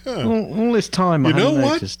 It's like, huh. All this time, I hadn't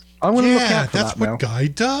noticed. I'm going to look out for that's that what now. Guy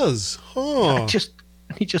does. Huh.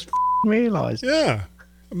 He just realised. Yeah.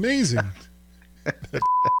 Amazing.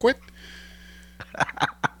 Quit.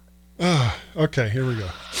 Okay, here we go.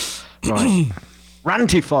 Right.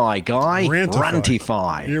 Rantify, Guy.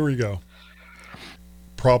 Rantify. Here we go.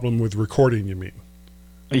 Problem with recording, you mean?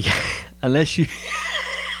 Yeah, unless you've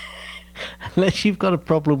got a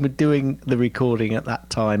problem with doing the recording at that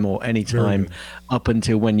time or any time up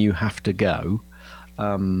until when you have to go,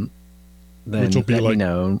 then which will be let like me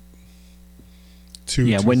know.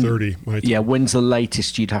 2:30 my time. Yeah, when's the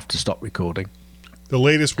latest you'd have to stop recording? The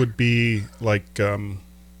latest would be like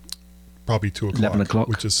probably 2 o'clock. 11 o'clock.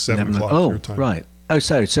 Which is 7 o'clock Oh, your time. right. Oh,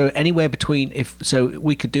 so anywhere between,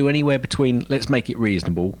 we could do anywhere between, let's make it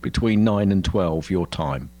reasonable, between 9 and 12 your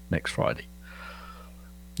time next Friday.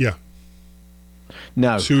 Yeah.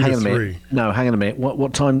 No, 2 hang to on a minute. 3. No, hang on a minute.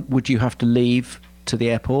 What time would you have to leave to the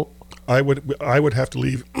airport? I would have to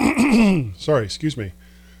leave. Sorry, excuse me.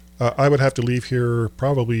 I would have to leave here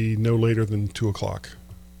probably no later than 2 o'clock.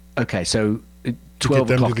 Okay, so 12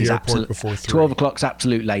 12 o'clock to is the airport before 3. 12 o'clock's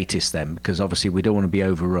absolute latest then, because obviously we don't want to be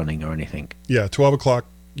overrunning or anything. Yeah, 12 o'clock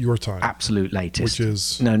your time. Absolute latest. Which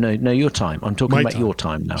is no, your time. I'm talking my about time. your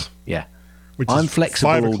time now. Yeah, Which I'm is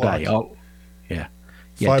flexible 5 all o'clock. day. Yeah.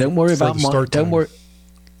 5 Don't worry for about the my. start Don't time. worry.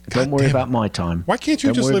 God Don't worry damn about it. my time. Why can't you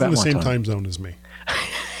Don't just worry live in the about my same time zone as me?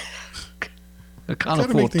 I can't Gotta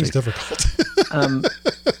afford make things to. difficult.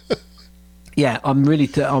 Yeah, I'm really.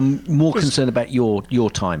 I'm more concerned about your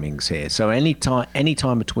timings here. So any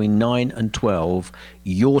time between 9 and 12,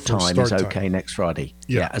 your For time is start okay time. next Friday.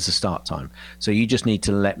 Yeah. As a start time. So you just need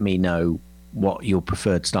to let me know what your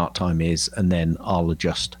preferred start time is, and then I'll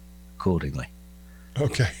adjust accordingly.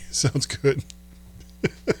 Okay, sounds good.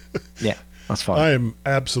 Yeah, that's fine. I am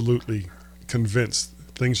absolutely convinced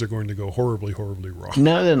things are going to go horribly, horribly wrong.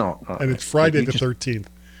 No, they're not. And it's Friday You the just- 13th.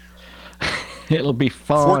 It'll be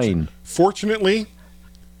fine. Fortunately,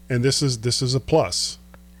 and this is a plus,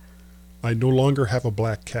 I no longer have a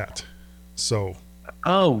black cat. So,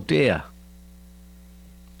 Oh dear.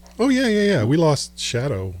 oh yeah. We lost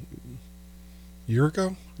Shadow year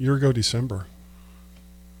ago December.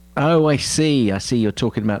 Oh, I see. I see. You're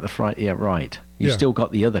talking about the fright. Yeah, right. You've Yeah. still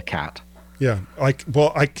got the other cat. Yeah. I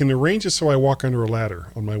can arrange it so I walk under a ladder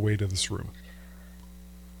on my way to this room.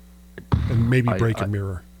 And maybe break a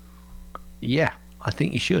mirror. Yeah, I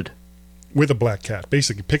think you should. With a black cat.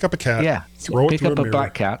 Basically, pick up a cat, Yeah. throw it Pick through up a a mirror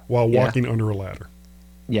black cat. while Yeah. walking under a ladder.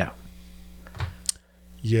 Yeah.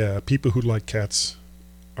 Yeah, people who like cats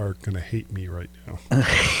are going to hate me right now.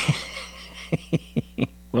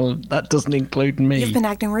 Well, that doesn't include me. You've been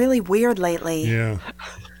acting really weird lately. Yeah.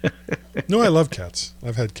 No, I love cats.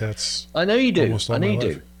 I've had cats. I know you do. almost all I know my you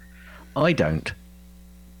life. do. I don't.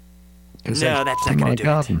 No, that's not in gonna my do it.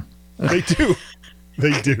 garden. They do.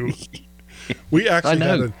 They do. We actually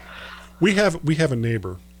know. had we have a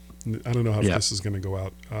neighbor. I don't know how Yeah. this is going to go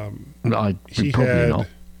out. Probably had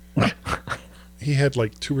not. he had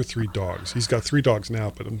like 2 or 3 dogs. He's got 3 dogs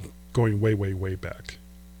now, but I'm going way, way, way back.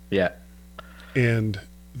 Yeah. And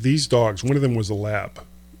these dogs, one of them was a lab,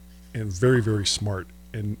 and very, very smart,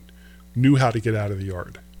 and knew how to get out of the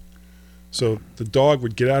yard. So the dog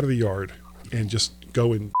would get out of the yard and just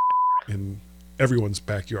go in everyone's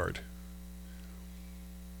backyard.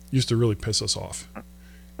 Used to really piss us off.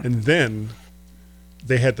 And then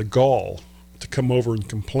they had the gall to come over and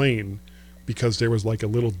complain because there was like a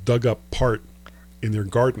little dug up part in their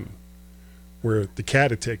garden where the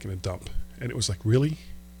cat had taken a dump. And it was like, really?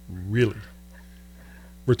 Really?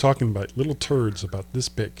 We're talking about little turds about this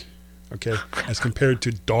big, okay? As compared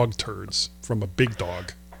to dog turds from a big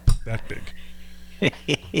dog that big.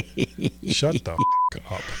 Shut the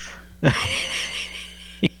up.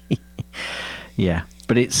 Yeah,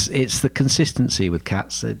 but it's the consistency with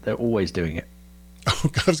cats. They're always doing it.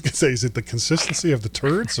 Oh, I was going to say, is it the consistency of the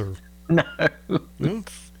turds or? No, No?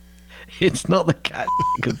 it's not the cat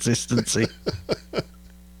consistency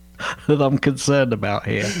that I'm concerned about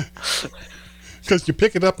here. Because you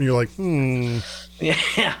pick it up and you're like,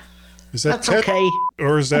 Yeah, is that that's pet okay.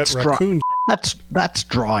 or is that That's dry. raccoon? That's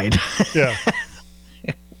dried. Yeah,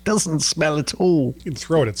 Doesn't smell at all. you can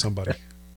throw it at somebody.